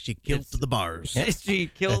here. She killed It's- the bars. She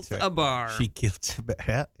killed That's right. a bar. She killed.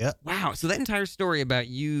 Yeah. Wow! So that entire story about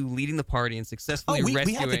you leading the party and Oh, successfully we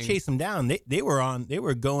rescuing, had to chase them down. They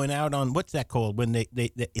were going out on what's that called when they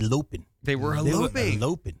eloping. they were They were eloping.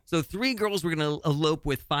 eloping. So 3 girls were going to elope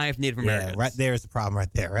with 5 Native Yeah, Americans. right there is the problem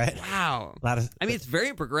right there, right? Wow. A lot of. I mean, it's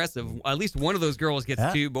very progressive. At least one of those girls gets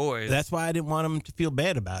Yeah. 2 boys. That's why I didn't want them to feel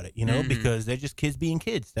bad about it, you know, Mhm. because they're just kids being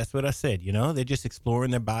kids. That's what I said, you know. They're just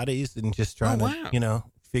exploring their bodies and just trying wow. to, you know,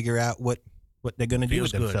 figure out what they're going to do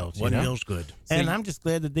Feels with good. themselves. What you know? feels good? And So I'm just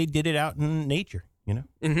glad that they did it out in nature, you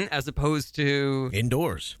know. as opposed to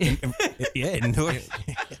Indoors. Yeah, indoors.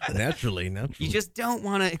 Naturally. you just don't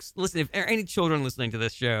want to listen. If there are any children listening to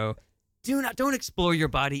this show, don't explore your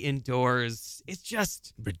body indoors. It's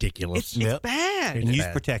just Ridiculous. it's Yep. bad. And use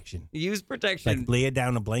bad. protection. Use protection. Like lay it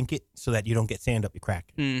down a blanket so that you don't get sand up your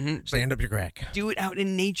crack. Stand up your crack. Do it out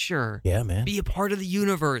in nature. Yeah, man. Be a part of the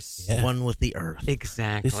universe. Yeah. One with the earth.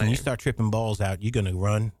 Exactly. Listen, you start tripping balls out, you're gonna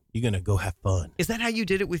run. You're gonna go have fun. Is that how you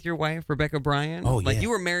did it with your wife, Rebecca Bryan? Oh, Like yeah. you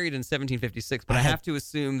were married in 1756, but I I had- have to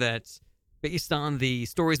assume that based on the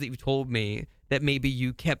stories that you told me, that maybe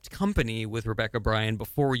you kept company with Rebecca Bryan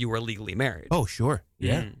before you were legally married. Oh, sure.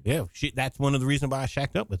 Yeah, Mm. yeah. That's one of the reasons why I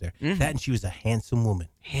shacked up with her. Mhm. That and she was a handsome woman.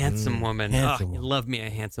 Handsome woman. Handsome Oh, you woman. love me a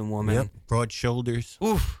handsome woman. Yep. Broad shoulders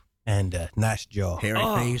Oof. and nice jaw. Hairy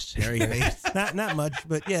Oh. face. Hairy face. Not much,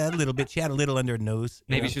 but yeah, a little bit. She had a little under her nose.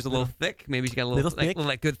 you Maybe know. she was a little thick. Maybe she got a Little little, like, thick.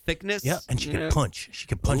 like good thickness. Yeah, and she you could know? punch. She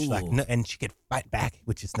could punch like, Ooh. and she could fight back,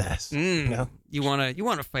 which is nice. Mm. You know, You want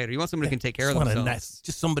a fighter. You want somebody who can take care of Just want a themselves. nice,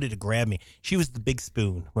 just somebody to grab me. She was the big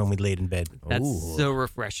spoon when we laid in bed. That's Ooh. so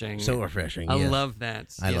refreshing. So refreshing. I yes. love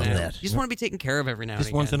that. I you love know? that. You just want to be taken care of every now Just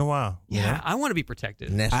and once in again. a while. you Yeah, know? I want to be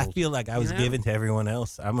protected. I Nestled. feel like I was Yeah. given to everyone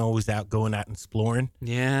else. I'm always going out and exploring.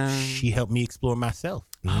 Yeah. She helped me explore myself.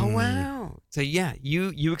 Oh wow. So yeah,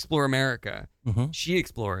 you explore America. Mhm. She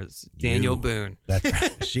explores Daniel You. Boone. That's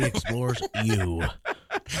right. She explores you.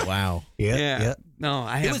 Wow. Yeah, Yeah. yeah. No,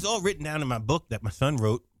 I It have. was all written down in my book that my son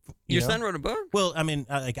wrote. you Your know? son wrote a book. Well, I mean,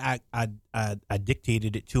 I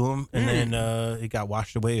dictated it to him, and then it got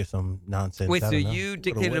washed away or some nonsense. Wait, I so don't know. you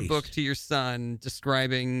dictated a book waste. to your son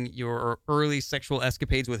describing your early sexual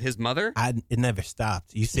escapades with his mother? It never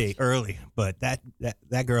stopped. You say early, but that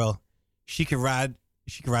girl, she could ride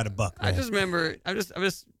a buck. I man. just remember.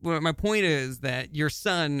 Well, my point is that your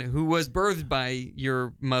son, who was birthed by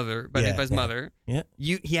your mother, by Yeah, his yeah. mother, Yeah.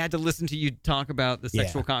 he had to listen to you talk about the Yeah.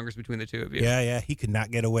 sexual congress between the two of you. Yeah, he could not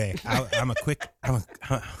get away. I'm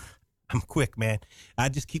quick, man. I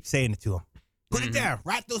just keep saying it to him. Put it down.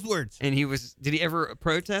 Write those words. And did he ever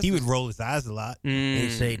protest? He would roll his eyes a lot. Mm. They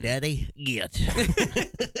say, Daddy, get.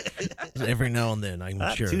 Every now and then, I'm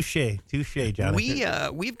sure. Touche,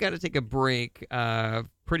 Jonathan. We've got to take a break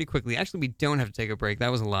pretty quickly. Actually, we don't have to take a break. That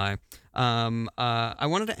was a lie. I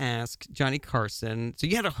wanted to ask Johnny Carson. So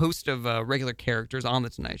you had a host of regular characters on the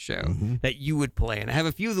Tonight Show that you would play, and I have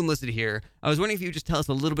a few of them listed here. I was wondering if you would just tell us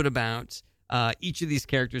a little bit about each of these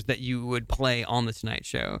characters that you would play on the Tonight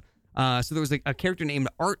Show. So there was a character named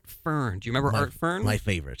Art Fern. Do you remember Art Fern? My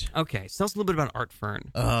favorite. Okay, so tell us a little bit about Art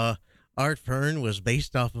Fern. Art Fern was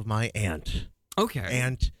based off of my aunt, Okay.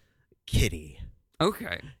 Aunt Kitty.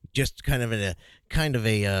 Okay. Just kind of a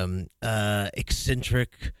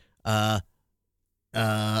eccentric,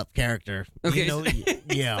 character. Okay, You know,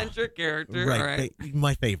 yeah. eccentric character. Right. All right.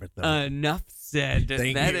 My favorite, though. Enough said.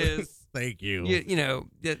 Thank That you. is, Thank you. you know,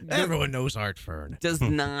 Everyone knows Art Fern. does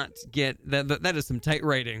not get that. That is some tight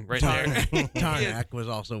writing right there. Tarnak was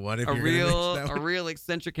also one. If a you're gonna real, mix that a one. real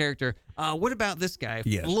eccentric character. What about this guy,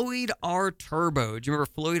 Yes. Floyd R. Turbo? Do you remember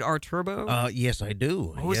Floyd R. Turbo? Yes, I do.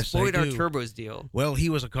 what was yes, Floyd I R. do. Turbo's deal? Well, he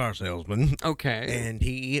was a car salesman, Okay, and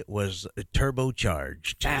he was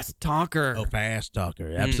turbocharged. fast talker, Oh, fast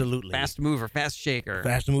talker. Absolutely. fast mover, fast shaker.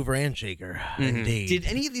 Fast mover and shaker. Indeed. Did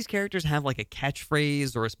any of these characters have like a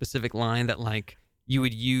catchphrase or a specific line that like you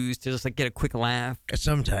would use to just like get a quick laugh?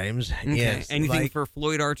 Sometimes, Okay. yes. Anything like, for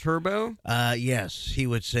Floyd R. Turbo? yes, he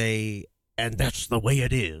would say, and that's the way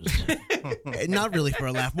it is. Not really for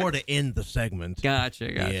a laugh, more to end the segment.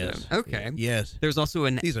 Gotcha. Yes. Okay. Yes. There's also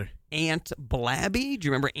an These are, Aunt Blabby. Do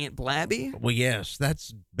you remember Aunt Blabby? well, yes,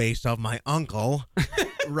 that's based off my uncle,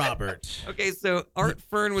 Robert. Okay, so Art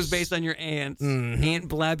Fern was based on your aunt. Mhm. Aunt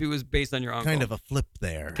Blabby was based on your uncle. Kind of a flip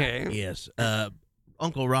there. Okay. Yes.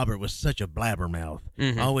 Uncle Robert was such a blabbermouth,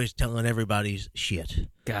 Mhm. always telling everybody's shit.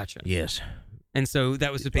 Gotcha. Yes. And so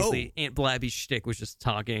that was just basically Aunt Blabby's shtick was just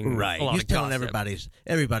talking. Right. A lot He's of telling gossip.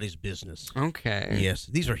 everybody's business. Okay. Yes.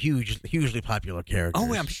 These are hugely popular characters.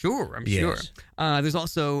 Oh, I'm sure. I'm Yes. sure. There's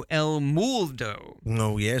also El Muldo.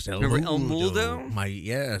 Oh, yes. El Remember El Muldo? Muldo?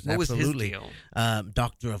 Yes, What absolutely. was his deal?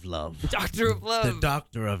 Doctor of Love. Doctor of Love. The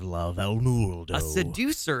Doctor of Love, El Muldo. A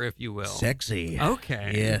seducer, if you will. Sexy.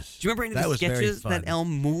 Okay. Yes. Do you remember any That of the was very sketches fun. that El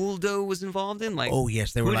Muldo was involved in? Like, Oh,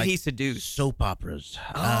 yes. They who were did like he seduce? soap operas.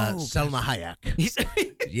 Oh, Selma Hayek. He's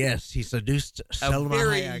Yes, he seduced a Selma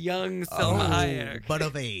very Hayek. young Selma Hayek. But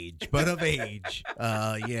of age. But of age.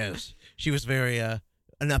 Yes. She was very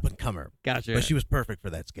an up and comer. Gotcha. But she was perfect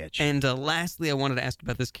for that sketch. And lastly, I wanted to ask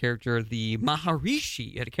about this character, the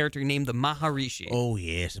Maharishi. You had a character named the Maharishi. Oh,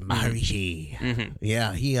 yes, Maharishi. Mhm.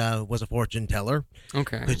 Yeah, he was a fortune teller.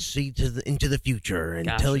 Okay. Could see into the future and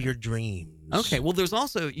Gotcha. tell your dreams. Okay. Well, there's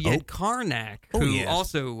also you had Karnak, Oh, who yes.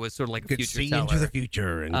 also was sort of like a Could future see teller. into the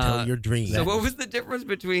future and tell your dreams. So, what was the difference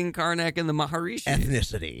between Karnak and the Maharishi?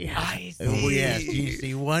 ethnicity? I see. Oh, yes, you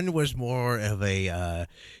see, one was more of a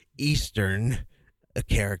Eastern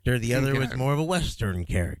character. The other was Okay. more of a Western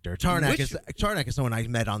character. Tarnak Which- is someone I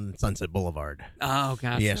met on Sunset Boulevard. Oh,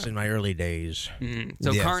 gotcha. Yes, in my early days.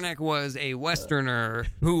 So Yes. Karnak was a Westerner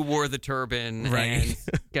who wore the turban. Right. And,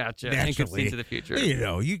 gotcha. And could see Naturally. into the future. You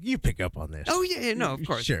know, you pick up on this. Oh, yeah, no, of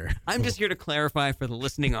course. Sure. I'm just here to clarify for the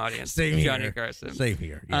listening audience, Same Johnny here. Carson. Same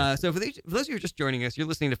here. Yes. So for those of you who are just joining us, you're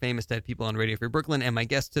listening to Famous Dead People on Radio Free Brooklyn, and my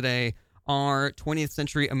guest today are 20th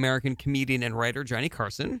century American comedian and writer Johnny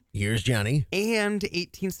Carson Here's Johnny. and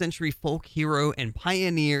 18th century folk hero and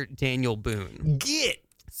pioneer Daniel Boone. Get.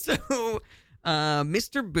 So,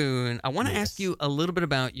 Mr. Boone, I want to ask you a little bit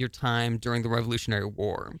about your time during the Revolutionary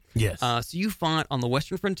War. Yes. So you fought on the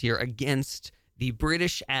western frontier against the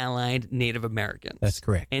British allied Native Americans. That's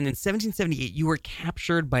correct. And in 1778, you were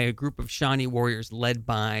captured by a group of Shawnee warriors led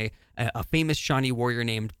by a famous Shawnee warrior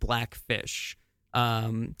named Blackfish.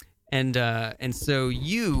 And so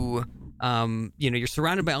you, you're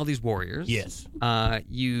surrounded by all these warriors. Yes.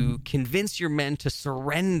 You convince your men to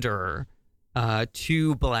surrender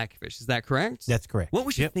to Blackfish. Is that correct? That's correct. What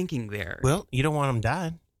was your Yep. thinking there? Well, you don't want them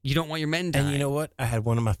dying. You don't want your men dying. And you know what? I had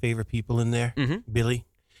one of my favorite people in there, Mhm. Billy.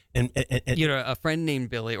 And You had a friend named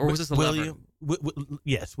Billy, or was this a William? lover?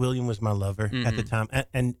 Yes, William was my lover at the Mhm. time,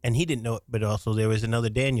 and he didn't know it, but also there was another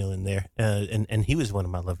Daniel in there, and he was one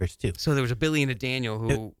of my lovers too. So there was a Billy and a Daniel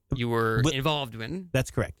who you were Wi- involved in.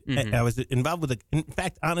 That's correct. Mhm. I was involved with in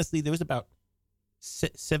fact, honestly, there was about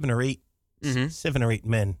 7 or 8 Mhm. 7 or 8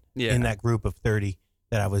 men Yeah. in that group of 30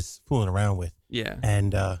 that I was fooling around with, Yeah.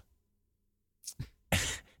 and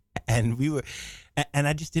and we were, and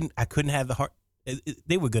I couldn't have the heart.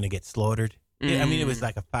 They were going to get slaughtered. I mean, it was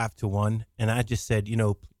like a 5-1, and I just said,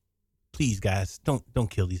 please, guys, don't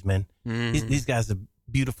kill these men. Mhm. These guys are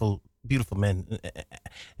beautiful men,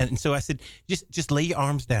 and so I said, just lay your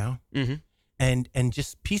arms down, Mhm. and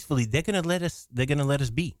just peacefully. They're gonna let us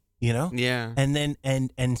be, Yeah. And then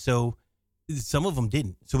and so some of them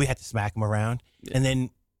didn't, so we had to smack them around, and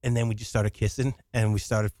then we just started kissing, and we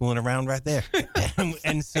started fooling around right there,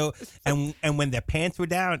 and so when their pants were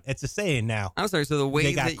down, it's a saying now. I'm sorry. So the way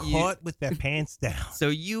They got that caught with their pants down. So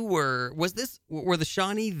you were were the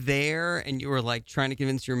Shawnee there, and you were like trying to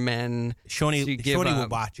convince your men Shawnee to give were up?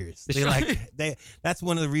 watchers. The They Shawnee- that's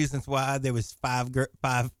one of the reasons why there was five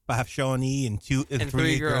Shawnee and And three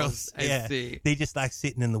three girls. I Yeah, see. they just like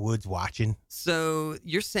sitting in the woods watching. So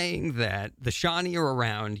you're saying that the Shawnee are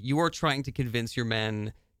around. You are trying to convince your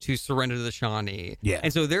men to surrender to the Shawnee. Yeah.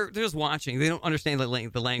 And so they're just watching. They don't understand the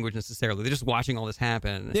language necessarily. They're just watching all this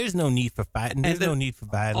happen. There's no need for fighting. There's then no need for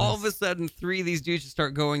violence. All of a sudden, 3 of these dudes just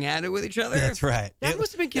start going at it with each other. That's right. That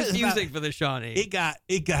must have been it was confusing about- for the Shawnee. It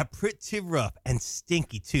got pretty rough and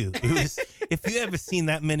stinky too. It was if you ever seen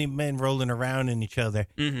that many men rolling around in each other,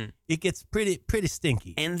 it gets pretty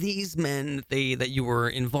stinky. And these men that you were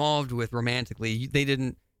involved with romantically, they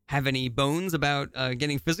didn't have any bones about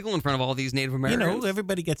getting physical in front of all these Native Americans.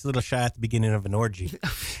 Everybody gets a little shy at the beginning of an orgy.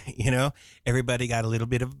 Everybody got a little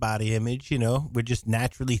bit of body image. We're just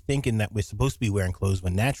naturally thinking that we're supposed to be wearing clothes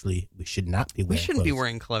when naturally we should not be wearing We shouldn't clothes. be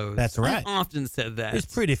wearing clothes. That's right. I've often said that. It's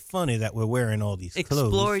pretty funny that we're wearing all these clothes.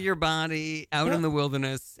 Explore your body out Yeah. in the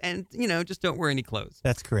wilderness and, just don't wear any clothes.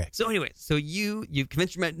 That's correct. So anyway, you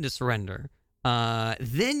convinced your men to surrender.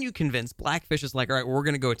 Then you convince Blackfish is like, all right, we're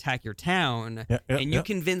going to go attack your town. Yep, yep, and you yep.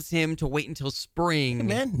 convince him to wait until spring. Hey,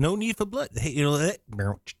 man, no need for blood. Hey,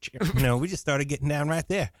 we just started getting down right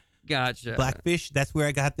there. Gotcha. Blackfish, that's where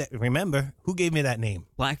I got that. Remember, who gave me that name?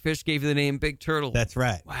 Blackfish gave you the name Big Turtle. That's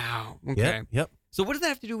right. Wow. Okay. Yep. So what does that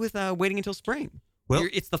have to do with waiting until spring? Well-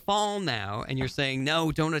 It's the fall now, and you're saying,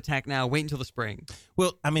 no, don't attack now. Wait until the spring.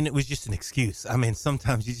 Well, it was just an excuse.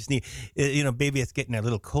 Sometimes you just need, baby, it's getting a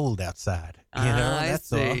little cold outside. I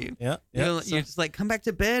That's all. see. Yeah. You're just like, come back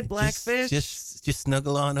to bed, Blackfish. Just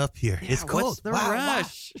snuggle on up here. Yeah, It's cold. what's the Wow.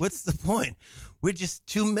 rush? What's the point? We're just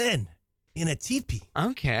 2 men in a teepee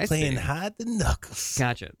Okay, I playing see. hide the knuckles.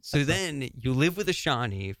 Gotcha. So then you live with a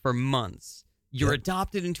Shawnee for months. You're Yep.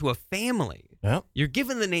 adopted into a family. Yep, You're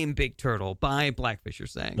given the name Big Turtle by Blackfish, you're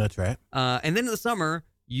saying. that's right. And then in the summer,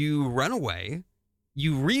 you run away,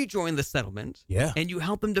 you rejoin the settlement, Yeah. and you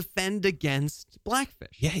help them defend against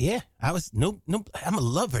Blackfish. Yeah. I'm a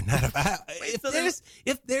lover, not a. so then-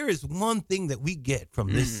 If there is one thing that we get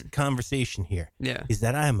from this conversation here, Yeah. is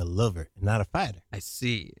that I am a lover, not a fighter. I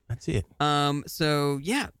see. That's it. So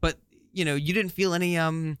yeah, but you didn't feel any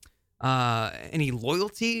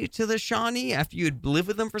loyalty to the Shawnee after you had lived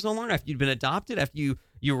with them for so long, after you'd been adopted, after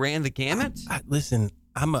you ran the gamut? Listen,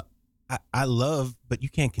 I love, but you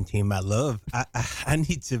can't contain my love. I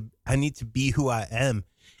need to be who I am,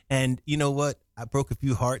 and you know what? I broke a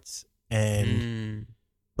few hearts,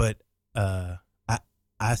 but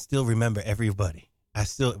I still remember everybody. I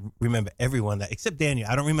still remember everyone except Daniel.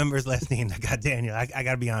 I don't remember his last name. I got Daniel. I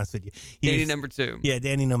got to be honest with you. Danny number 2. Yeah,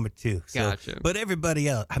 Danny number 2. So, Gotcha. But everybody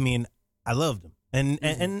else, I loved them, and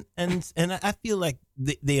I feel like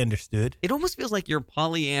they understood. It almost feels like you're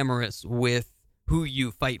polyamorous with who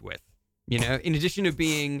you fight with. In addition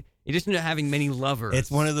to having many lovers.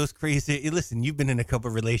 It's one of those crazy. Listen, you've been in a couple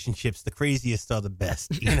of relationships. The craziest are the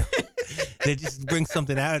best. They just bring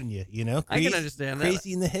something out in you. I can understand that.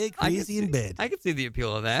 Crazy in the head, crazy in bed. I can see the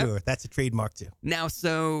appeal of that. Sure, that's a trademark too. Now,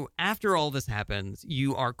 so after all this happens,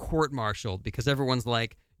 you are court-martialed because everyone's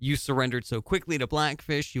like, you surrendered so quickly to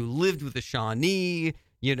Blackfish, you lived with the Shawnee,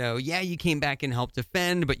 you came back and helped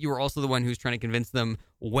defend, but you were also the one who's trying to convince them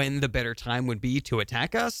when the better time would be to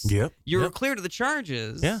attack us. Yep. You were Yep. clear to the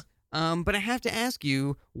charges. Yeah. But I have to ask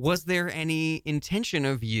you, was there any intention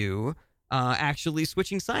of you actually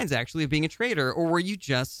switching sides, actually of being a traitor, or were you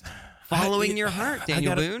just following your heart,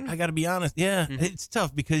 Daniel Boone? I got to be honest. Yeah, it's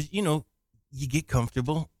tough because you get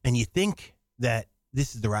comfortable and you think that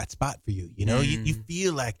this is the right spot for you. You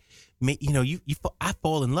feel like, I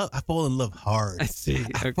fall in love. I fall in love hard. I see.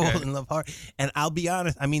 I fall in love hard. And I'll be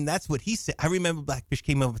honest. That's what he said. I remember Blackfish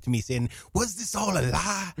came over to me saying, "Was this all a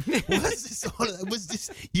lie? Was this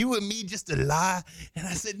you and me just a lie?" And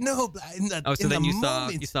I said, "No." So then you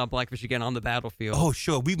saw Blackfish again on the battlefield. Oh,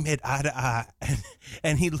 sure. We met eye to eye,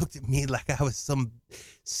 and he looked at me like I was some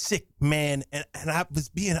sick man, and I was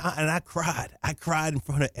and I cried. I cried in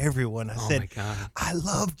front of everyone. I said, my God. "I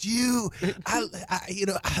loved you. I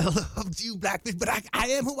loved you, Blackfish, but I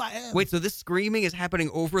am who I am." Wait, so this screaming is happening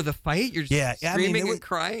over the fight? You're just screaming and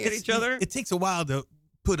crying at each other? It takes a while to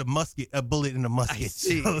put a bullet in a musket. I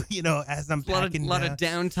see. So, as I'm a lot packing of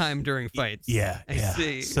down. downtime during fights. Yeah, I yeah.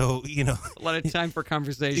 see. So, A lot of time for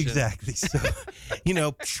conversation. Exactly. So,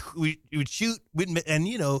 we would shoot, and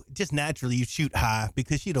just naturally you shoot high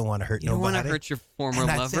because you don't want to hurt You don't nobody. want to hurt your former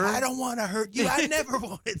and I'd lover. say, I don't want to hurt you. I never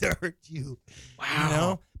wanted to hurt you.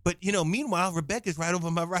 Wow. But meanwhile, Rebecca's right over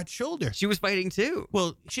my right shoulder. She was fighting too.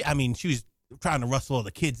 Well, she was trying to rustle all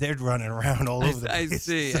the kids. They're running around all over the I place.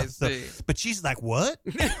 see. But she's like, "What?"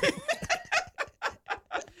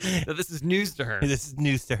 So this is news to her. This is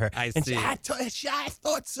news to her. I and see. I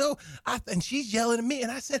thought so. And she's yelling at me,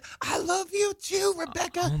 and I said, "I love you too,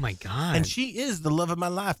 Rebecca." Oh my God. And she is the love of my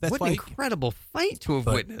life. That's what why an incredible fight to have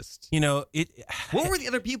But- witnessed. you know it. What were the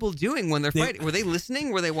other people doing when they're They- fighting? Were they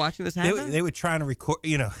listening? Were they watching this happen? They were trying to record.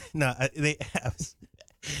 You know, no,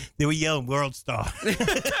 they were yelling "World Star."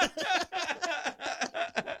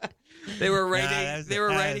 They were writing. that's- they were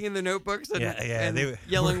writing in the notebooks and, and they were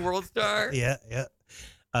yelling "World Star." yeah.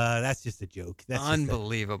 That's just a joke. That's just a-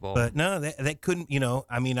 Unbelievable. But no, that couldn't. You know,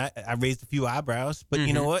 I mean, I raised a few eyebrows, but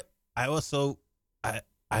you know what? I also I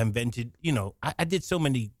invented. You know, I did so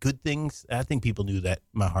many good things. I think people knew that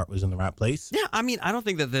my heart was in the right place. yeah, I mean, I don't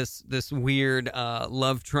think that this weird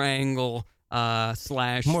love triangle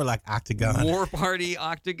slash More like Octagon. war party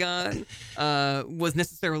octagon was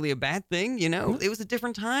necessarily a bad thing. You know, it was a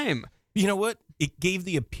different time. You know what? It gave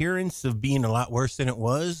the appearance of being a lot worse than it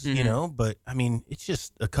was. You know, but I mean, it's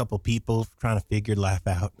just a couple people trying to figure life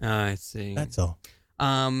out. I see. That's all.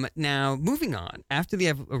 Now, moving on. After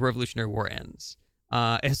the Revolutionary War ends,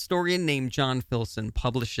 a historian named John Filson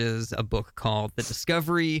publishes a book called The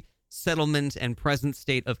Discovery, Settlement, and Present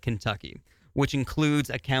State of Kentucky, which includes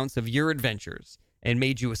accounts of your adventures and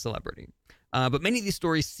made you a celebrity. But many of these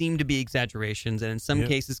stories seem to be exaggerations and in some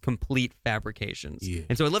cases complete fabrications. Yeah.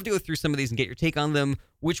 And so I'd love to go through some of these and get your take on them.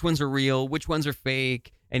 Which ones are real? Which ones are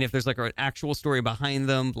fake? And if there's like an actual story behind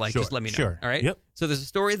them, like Sure, just let me know. sure. All right? Yep. So there's a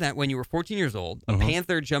story that when you were 14 years old, a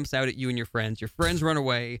panther jumps out at you and your friends run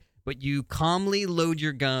away, but you calmly load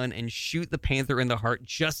your gun and shoot the panther in the heart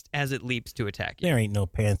just as it leaps to attack you. There ain't no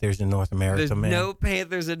panthers in North America, There's man. no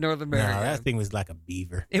panthers in North No, America. that thing was like a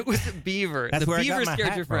beaver. It was a beaver. That's the where beaver I got my scared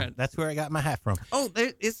hat your from. friend. That's where I got my hat from. Oh,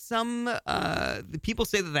 there is some. The people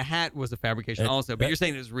say that the hat was a fabrication, also, but you're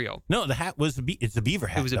saying it was real. No, the hat was it's a beaver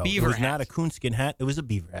hat. It was a though. beaver It was hat. not a coonskin hat. It was a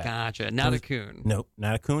beaver hat. Gotcha. Not a coon. Nope,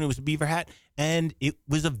 not a coon. It was a beaver hat, and it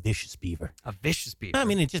was a vicious beaver. A vicious beaver. I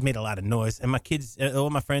mean, it just made a lot of noise, and my kids,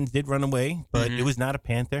 all my friends did run away, but it was not a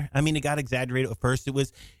panther. I mean, it got exaggerated. At first, it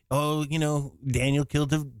was, Daniel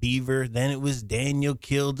killed a beaver. Then it was Daniel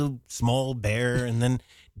killed a small bear, and then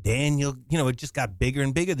Daniel, it just got bigger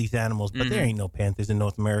and bigger, these animals. But there ain't no panthers in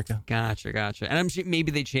North America. Gotcha. And I'm sure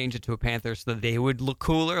maybe they changed it to a panther so that they would look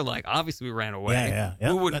cooler. Like, obviously, we ran away.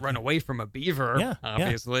 Yeah. We wouldn't run away from a beaver, Yeah,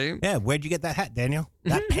 obviously. Yeah, where'd you get that hat, Daniel?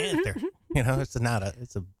 That panther. It's not a.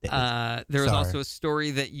 It's a. There was Sorry. also a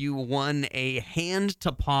story that you won a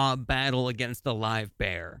hand-to-paw battle against a live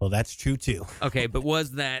bear. Well, that's true too. Okay, but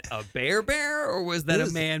was that a bear or was that a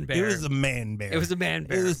man bear? It was a man bear. It was a man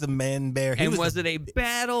bear. It was a man bear. And was it a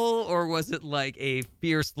battle or was it like a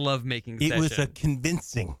fierce lovemaking It session? was a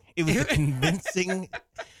convincing. It was a convincing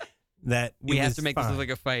that we it have was to make this fine. look like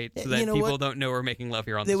a fight so You that know people what? don't know we're making love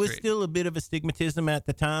here on There the was street. still a bit of a stigmatism at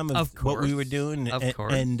the time of what we were doing. Of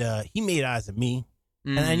course. And he made eyes at me.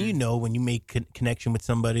 Mm. And when you make connection with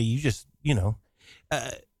somebody, you just,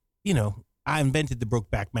 I invented the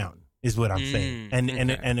Brokeback Mountain is what I'm saying. And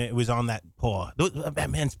okay. and it was on that paw. That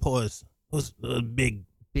man's paws, those big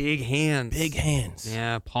hands. Big hands.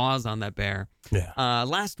 Yeah, paws on that bear. Yeah.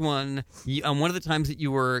 Last one, one of the times that you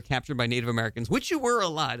were captured by Native Americans, which you were a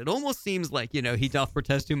lot. It almost seems like, he doth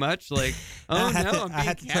protest too much. Like, I I'm being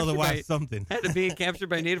had to tell the captured wife by- something. had to be captured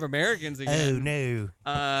by Native Americans Oh, again.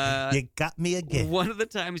 no. You got me again. One of the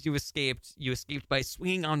times you escaped by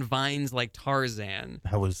swinging on vines like Tarzan.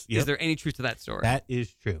 I was. Is there any truth to that story? That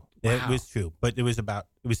is true. It Wow. was true. But it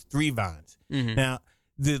was 3 vines. Mhm. Now,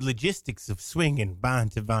 the logistics of swinging vine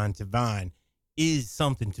to vine to vine is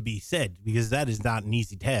something to be said because that is not an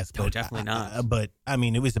easy task. No, but definitely not. But, I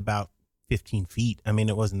mean, it was about 15 feet. I mean,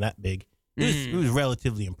 it wasn't that big. It was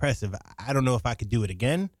relatively impressive. I don't know if I could do it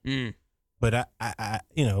again, but I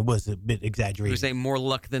it was a bit You exaggerated. were saying more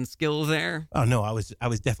luck than skill there? Oh no, I was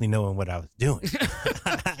definitely knowing what I was doing.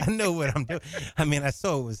 I know what I'm doing. I mean, I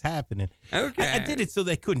saw what was happening. Okay. I did it so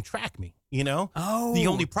they couldn't track me. Oh. The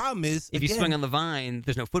only problem is If you again, swing on the vine,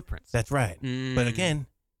 there's no footprints. That's right. Mm. But again,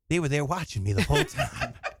 they were there watching me the whole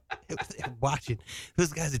time. They were there watching.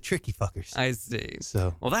 Those guys are tricky fuckers. I see.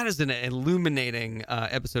 So Well, that is an illuminating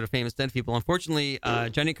episode of Famous Dead People. Unfortunately,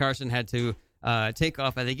 Johnny Carson had to take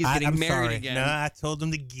off. I think he's getting I'm married sorry. again. No, I told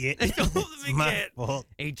them to get. I told them to It's my get. fault.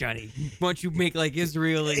 Hey, Johnny, why don't you make like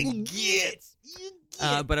Israel and Get.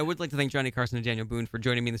 But I would like to thank Johnny Carson and Daniel Boone for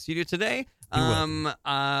joining me in the studio today. You're welcome.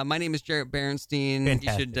 My name is Jarrett Berenstein.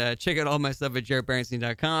 Fantastic. You should check out all my stuff at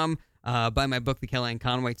jarrettberenstein.com. Buy my book, The Kellyanne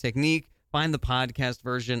Conway Technique. Find the podcast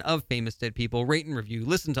version of Famous Dead People. Rate and review.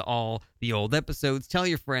 Listen to all the old episodes. Tell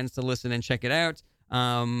your friends to listen and check it out.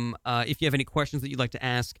 If you have any questions that you'd like to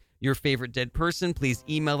ask your favorite dead person, please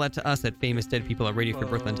email that to us at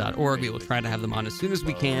famousdeadpeople@radiofreebrooklyn.org. We will try to have them on as soon as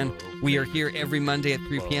we can. We are here every Monday at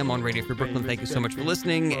 3 p.m. on Radio Free Brooklyn. Thank you so much for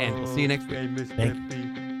listening, and we'll see you next week. Thank you.